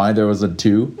understood why there was a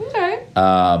 2. Okay.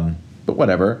 But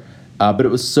whatever. But it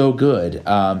was so good.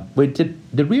 Wait,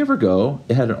 did we ever go?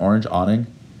 It had an orange awning.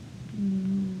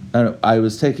 I don't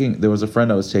know, there was a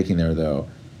friend I was taking there though,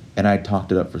 and I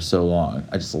talked it up for so long.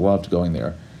 I just loved going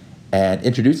there and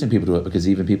introducing people to it because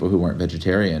even people who weren't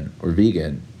vegetarian or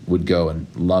vegan would go and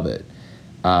love it.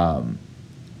 And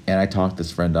I talked it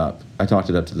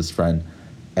up to this friend,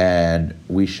 and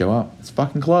we show up. It's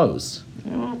fucking closed.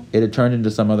 Yeah. It had turned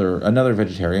into another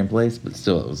vegetarian place, but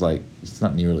still it was like, it's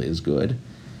not nearly as good.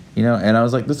 You know, and I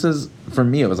was like, for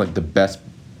me, it was like the best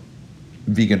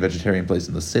vegan vegetarian place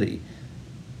in the city.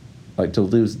 Like, to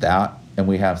lose that, and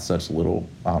we have such little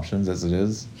options as it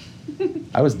is.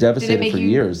 I was devastated for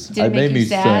years. It made me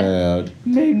sad.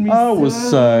 Made me sad. I was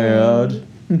sad.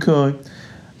 Okay.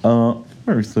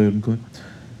 Very sad. Okay.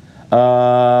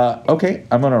 Okay,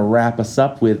 I'm going to wrap us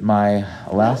up with my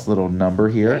last little number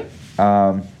here.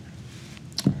 I'm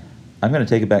going to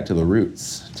take it back to the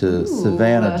roots, to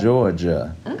Savannah,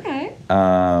 Georgia. Okay.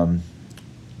 My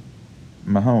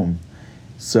home.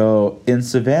 So in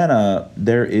Savannah,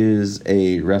 there is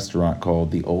a restaurant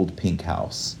called the Old Pink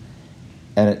House,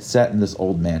 and it's set in this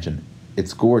old mansion.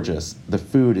 It's gorgeous. The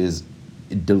food is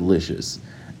delicious.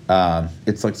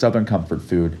 It's like Southern comfort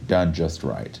food done just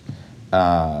right.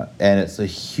 And it's a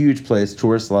huge place.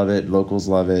 Tourists love it. Locals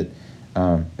love it.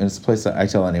 And it's a place that I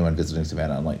tell anyone visiting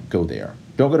Savannah, I'm like, go there.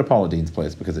 Don't go to Paula Deen's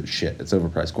place because it's shit. It's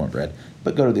overpriced cornbread.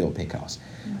 But go to the Old Pink House.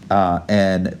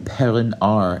 And Perrin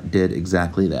R. did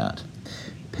exactly that.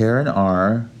 Perrin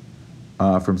R.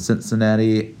 From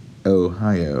Cincinnati,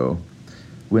 Ohio,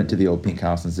 went to the Old Pink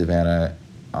House in Savannah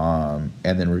and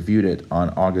then reviewed it on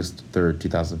August 3rd,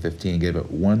 2015, gave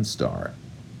it 1 star.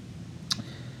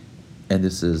 And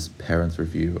this is Perrin's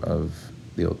review of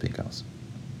the Old Pink House.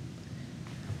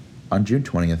 On June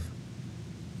 20th,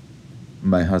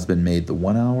 my husband made the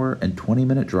 1 hour and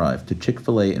 20-minute drive to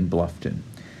Chick-fil-A in Bluffton.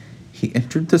 He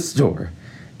entered the store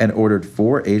and ordered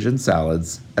 4 Asian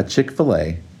salads, a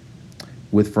Chick-fil-A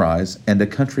with fries, and a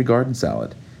Country Garden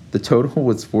salad. The total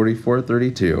was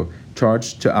 $44.32,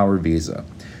 charged to our Visa.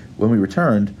 When we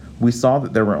returned, we saw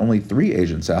that there were only 3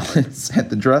 Asian salads, and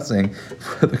the dressing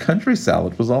for the country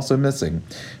salad was also missing.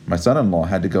 My son-in-law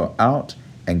had to go out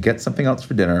and get something else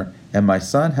for dinner, and my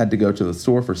son had to go to the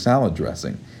store for salad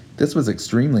dressing. This was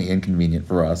extremely inconvenient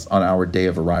for us on our day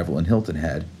of arrival in Hilton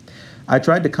Head. I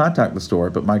tried to contact the store,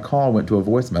 but my call went to a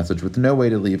voice message with no way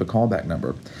to leave a callback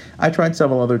number. I tried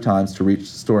several other times to reach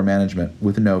store management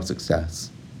with no success.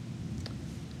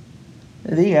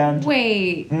 The end.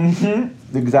 Wait.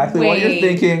 Mm-hmm. Exactly what you're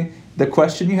thinking. The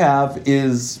question you have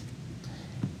is...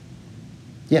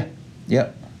 Yeah.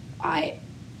 Yep.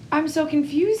 I'm so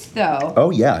confused, though.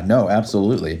 Oh, yeah. No,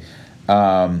 absolutely.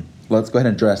 Let's go ahead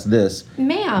and address this.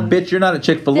 Ma'am. Bitch, you're not at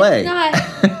Chick-fil-A.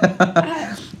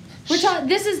 We're talking.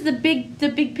 This is the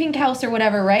big Pink House or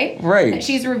whatever, right? Right. That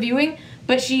she's reviewing,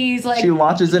 but she's like. She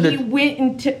launches into.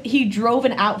 He drove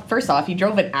an hour. First off, he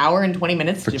drove an hour and 20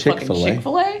 minutes to fucking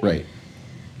Chick-fil-A. Right.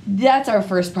 That's our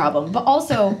first problem. But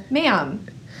also, ma'am,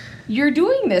 you're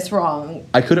doing this wrong.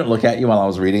 I couldn't look at you while I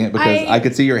was reading it because I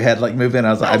could see your head like moving.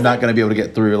 I was like, I'm not going to be able to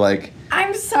get through like.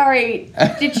 I'm sorry.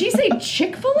 Did she say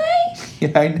Chick-fil-A?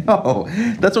 Yeah, I know.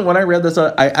 That's when I read this,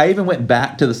 I even went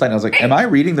back to the site and I was like, am I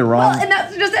reading the wrong? Well, and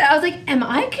that's just it. I was like, am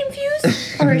I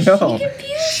confused? Or is No, she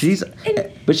confused?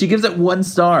 but she gives it 1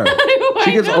 star. I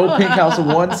She gives know. Old Pink House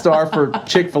 1 star for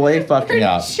Chick-fil-A fucking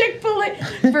up.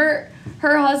 Chick-fil-A. For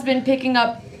her husband picking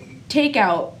up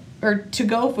takeout or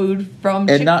to-go food from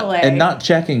Chick-fil-A. And not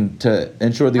checking to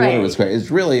ensure the order was correct.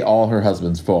 It's really all her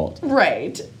husband's fault.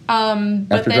 Right. But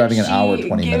After then driving an hour,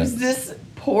 20 gives minutes. this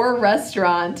poor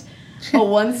restaurant a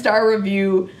 1-star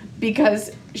review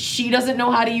because she doesn't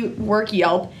know how to work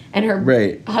Yelp and her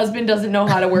husband doesn't know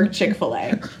how to work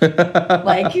Chick-fil-A.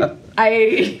 Like,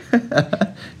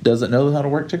 doesn't know how to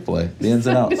work Chick-fil-A. The ins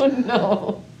and outs. I don't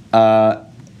know.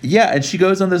 Yeah, and she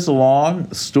goes on this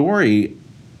long story.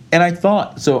 And I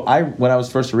thought, when I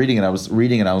was first reading it, I was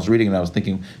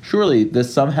thinking, surely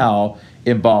this somehow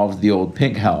involves the Old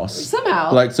Pink House.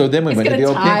 Somehow. Like, so then we went to the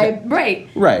Old Pink House. Right.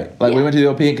 Right. Like, we went to the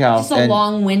Old Pink House. It's a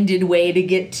long-winded way to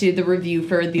get to the review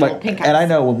for the Old Pink House. And I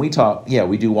know when we talk,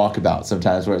 we do walkabouts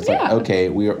sometimes where it's like, okay,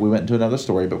 we went to another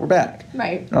story, but we're back.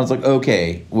 Right. And I was like,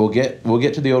 okay, we'll get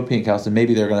to the Old Pink House, and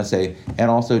maybe they're going to say,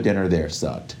 and also dinner there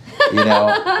sucked. You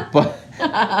know? but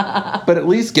at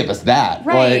least give us that.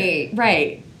 Right, like,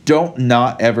 right. Don't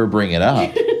not ever bring it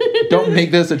up. Don't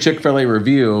make this a Chick-fil-A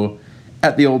review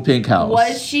at the Old Pink House.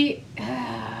 Was she?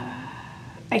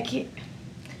 I can't.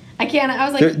 I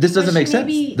was like, this doesn't make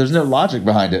sense. There's no logic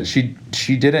behind it. She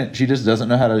just doesn't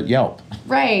know how to Yelp.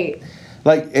 Right.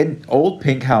 Like in Old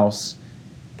Pink House,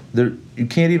 you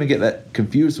can't even get that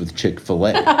confused with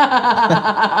Chick-fil-A.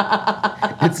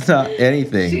 It's not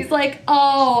anything. She's like,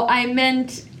 oh, I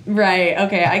meant right.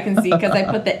 Okay, I can see because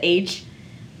I put the H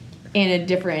in a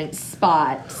different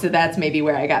spot, so that's maybe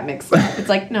where I got mixed up. It's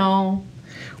like, no.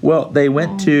 Well, they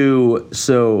went to,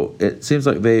 so it seems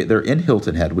like they're in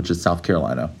Hilton Head, which is South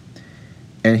Carolina.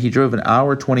 And he drove an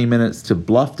hour, 20 minutes to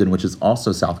Bluffton, which is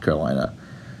also South Carolina,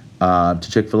 to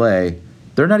Chick-fil-A.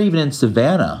 They're not even in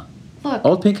Savannah. Look.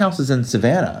 Old Pink House is in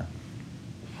Savannah.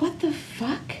 What the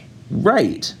fuck?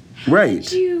 Right. How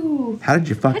did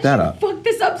you fuck that up? Fuck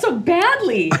this up so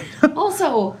badly.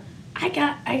 Also, I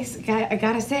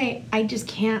gotta say, I just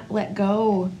can't let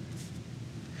go.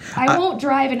 I won't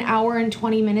drive an hour and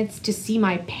 20 minutes to see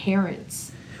my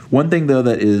parents. One thing though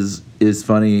that is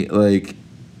funny, like,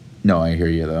 no, I hear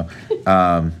you though.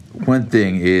 One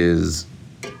thing is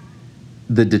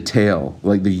the detail,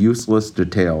 like the useless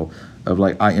detail of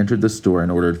like, I entered the store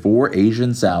and ordered 4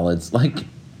 Asian salads, like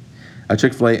a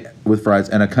Chick-fil-A with fries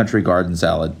and a Country Garden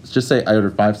salad. Just say I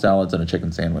ordered 5 salads and a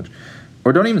chicken sandwich.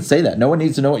 Or don't even say that. No one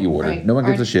needs to know what you ordered. Right. No one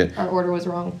gives a shit. Our order was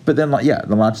wrong. But then,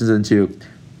 the launches into,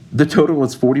 the total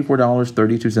was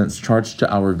 $44.32 charged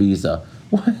to our Visa.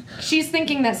 What? She's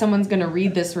thinking that someone's going to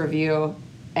read this review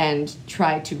and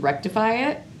try to rectify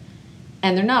it.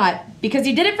 And they're not, because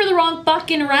you did it for the wrong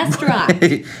fucking restaurant.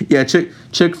 Right. Yeah,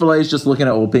 Chick-fil-A is just looking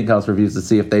at Old Pink House reviews to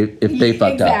see if they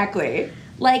fucked up. Exactly.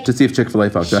 Like, to see if Chick-fil-A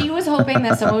fucked up. She was hoping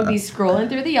that someone would be scrolling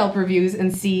through the Yelp reviews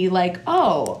and see, like,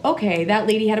 oh, okay, that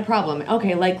lady had a problem.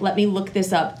 Okay, like, let me look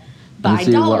this up by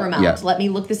dollar amount. Yeah. Let me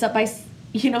look this up by,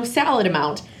 salad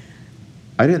amount.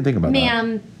 I didn't think about that.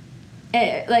 Ma'am,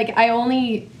 I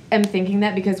only am thinking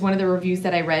that because one of the reviews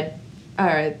that I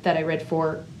read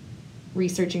for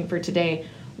researching for today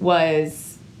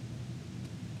was,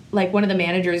 like, one of the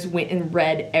managers went and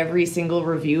read every single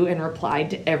review and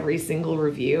replied to every single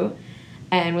review.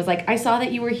 And was like, I saw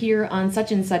that you were here on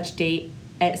such and such date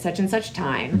at such and such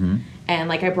time. Mm-hmm. And,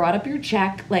 like, I brought up your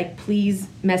check. Like, please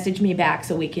message me back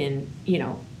so we can,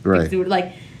 Right.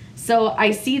 Like, so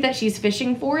I see that she's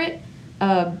fishing for it.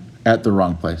 At the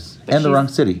wrong place. And the wrong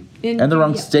city. And the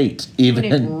wrong state,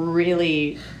 even.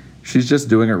 Really. She's just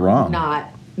doing it wrong. Not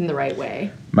in the right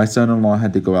way. My son-in-law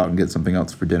had to go out and get something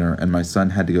else for dinner, and my son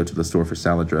had to go to the store for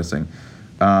salad dressing.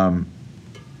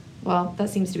 Well, that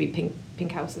seems to be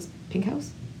Pink House's. Pink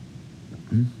House?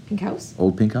 Hmm? Pink House?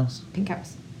 Old Pink House? Pink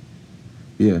House.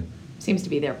 Yeah. Seems to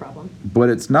be their problem. But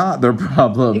it's not their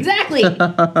problem. Exactly.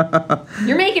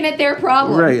 You're making it their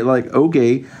problem. Right. Like,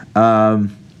 okay,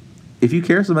 if you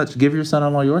care so much, give your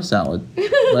son-in-law your salad.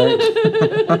 Like,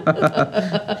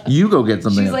 you go get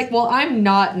something else. She's like, well, I'm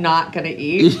not going to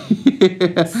eat.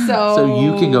 So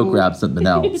you can go grab something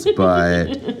else.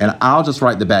 And I'll just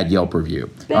write the bad Yelp review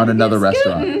on another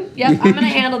restaurant. Yep, I'm going to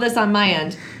handle this on my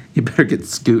end. You better get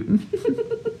scooting.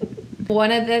 One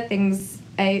of the things,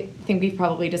 I think we've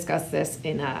probably discussed this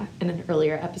in an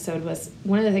earlier episode, was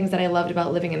one of the things that I loved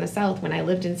about living in the South when I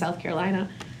lived in South Carolina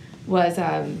was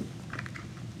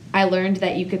I learned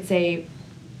that you could say,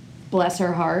 bless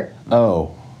her heart.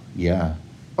 Oh, yeah.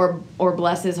 Or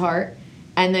bless his heart,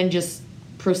 and then just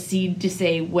proceed to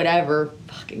say whatever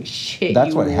fucking shit That's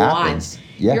you what want. happens.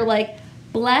 Yeah. You're like,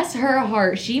 bless her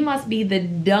heart. She must be the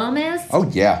dumbest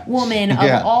woman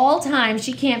Yeah. of all time.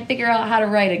 She can't figure out how to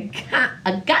write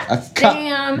a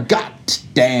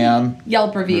goddamn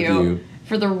Yelp review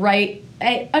for the right.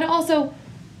 And also,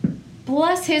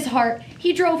 bless his heart.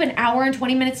 He drove an hour and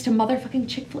 20 minutes to motherfucking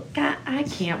Chick-fil-A. God, I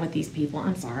can't with these people.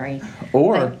 I'm sorry.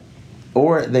 Or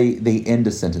they end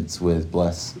a sentence with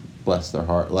bless their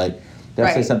heart. Like, they'll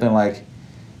say something like,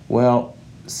 well,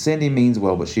 Cindy means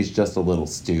well, but she's just a little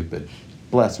stupid.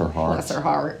 Bless her heart. Bless her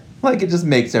heart. Like, it just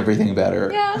makes everything better.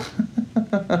 Yeah.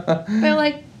 They're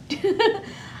like,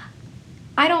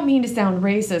 I don't mean to sound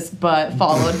racist, but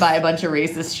followed by a bunch of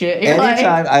racist shit. You're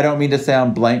Anytime I don't mean to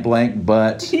sound blank,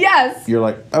 but yes. You're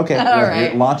like, okay,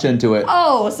 right. launch into it.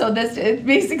 Oh, so this is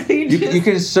basically just... You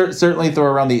can certainly throw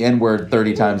around the N-word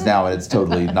 30 times now, and it's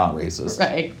totally not racist.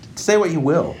 Right. Say what you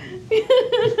will.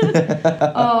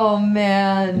 Oh,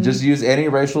 man. Just use any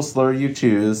racial slur you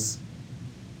choose.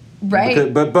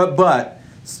 Right. But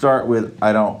start with,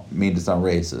 I don't mean to sound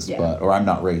racist, or I'm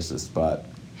not racist, but.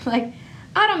 Like,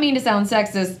 I don't mean to sound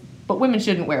sexist, but women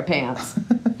shouldn't wear pants.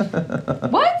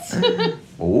 What?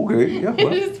 Okay, yeah. Well.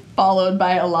 Just followed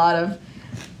by a lot of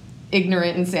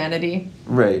ignorant insanity.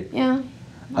 Right. Yeah.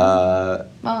 Well,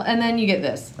 and then you get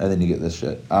this. And then you get this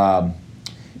shit.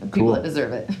 People that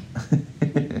deserve it.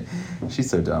 She's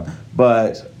so dumb.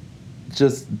 But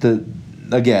just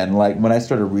again, like when I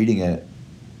started reading it,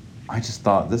 I just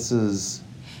thought this is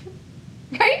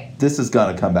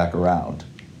gonna come back around.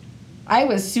 I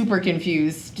was super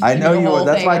confused. I know you were.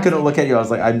 That's why I couldn't look at you. I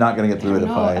was like, I'm not gonna get through it if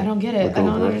I don't get it. I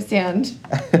don't understand.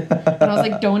 And I was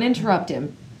like, don't interrupt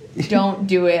him. Don't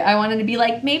do it. I wanted to be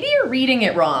like, maybe you're reading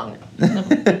it wrong.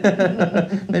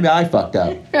 Maybe I fucked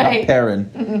up. Right.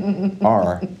 Perrin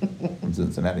R. from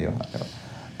Cincinnati, Ohio.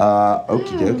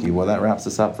 Okie dokie. Well, that wraps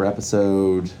us up for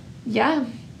episode...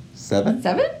 7?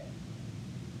 7?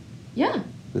 Yeah.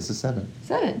 This is 7.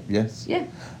 7. Yes. Yeah.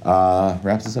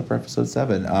 Wraps us up for episode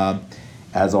 7.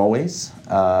 As always,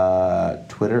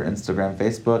 Twitter, Instagram,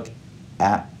 Facebook,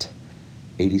 at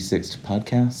 86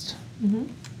 Podcast. Mm-hmm.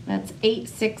 That's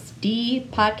 86D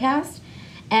Podcast.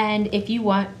 And if you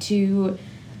want to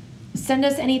send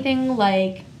us anything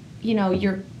like,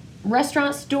 your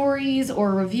restaurant stories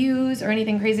or reviews or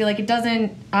anything crazy, like it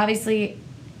doesn't obviously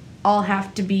all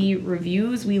have to be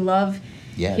reviews. We love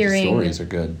hearing stories are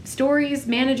good. Stories,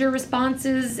 manager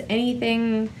responses,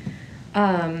 anything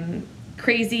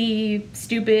crazy,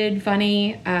 stupid,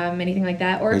 funny, anything like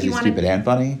that. Or crazy, if you want stupid, and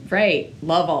funny. Right.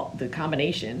 Love all the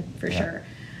combination for sure.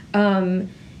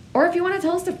 Or if you want to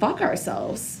tell us to fuck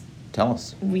ourselves. Tell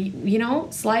us. We,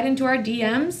 slide into our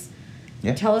DMs.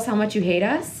 Yeah. Tell us how much you hate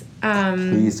us.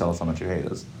 Please tell us how much you hate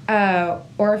us.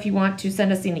 Or if you want to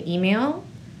send us an email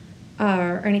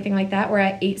or anything like that, we're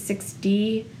at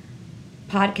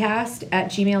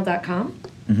 86dpodcast@gmail.com.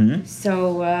 Mm-hmm.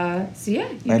 So yeah.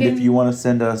 If you want to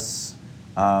send us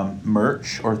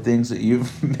merch or things that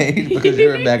you've made because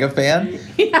you're a mega fan,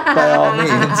 by all means.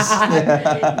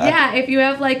 Yeah, if you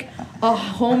have like a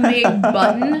homemade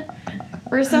button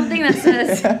or something that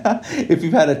says... If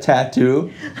you've had a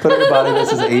tattoo, put on your body that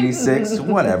says 86,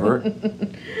 whatever.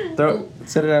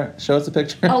 Send it out, show us a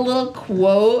picture. A little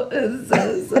quote that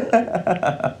says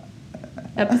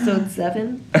episode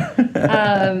 7.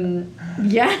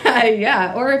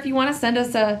 Yeah. Or if you want to send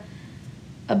us a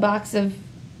box of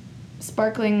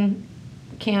sparkling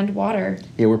canned water.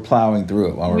 Yeah, we're plowing through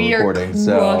it while we're recording.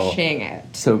 We are crushing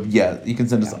it. So, yeah, you can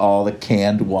send us all the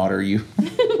canned water you...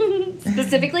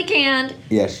 Specifically canned.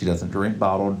 Yeah, she doesn't drink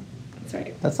bottled. That's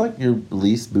right. That's like your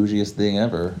least bougiest thing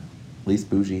ever. Least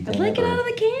bougie thing I like ever. it out of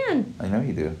the can. I know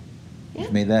you do. Yeah.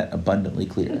 You've made that abundantly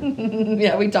clear.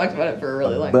 Yeah, we talked about it for a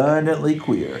really long time. Abundantly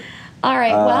queer. All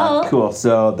right, well. Cool.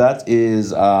 So that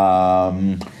is,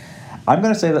 I'm going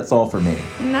to say that's all for me.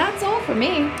 And that's all for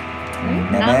me.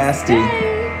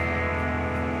 Nasty.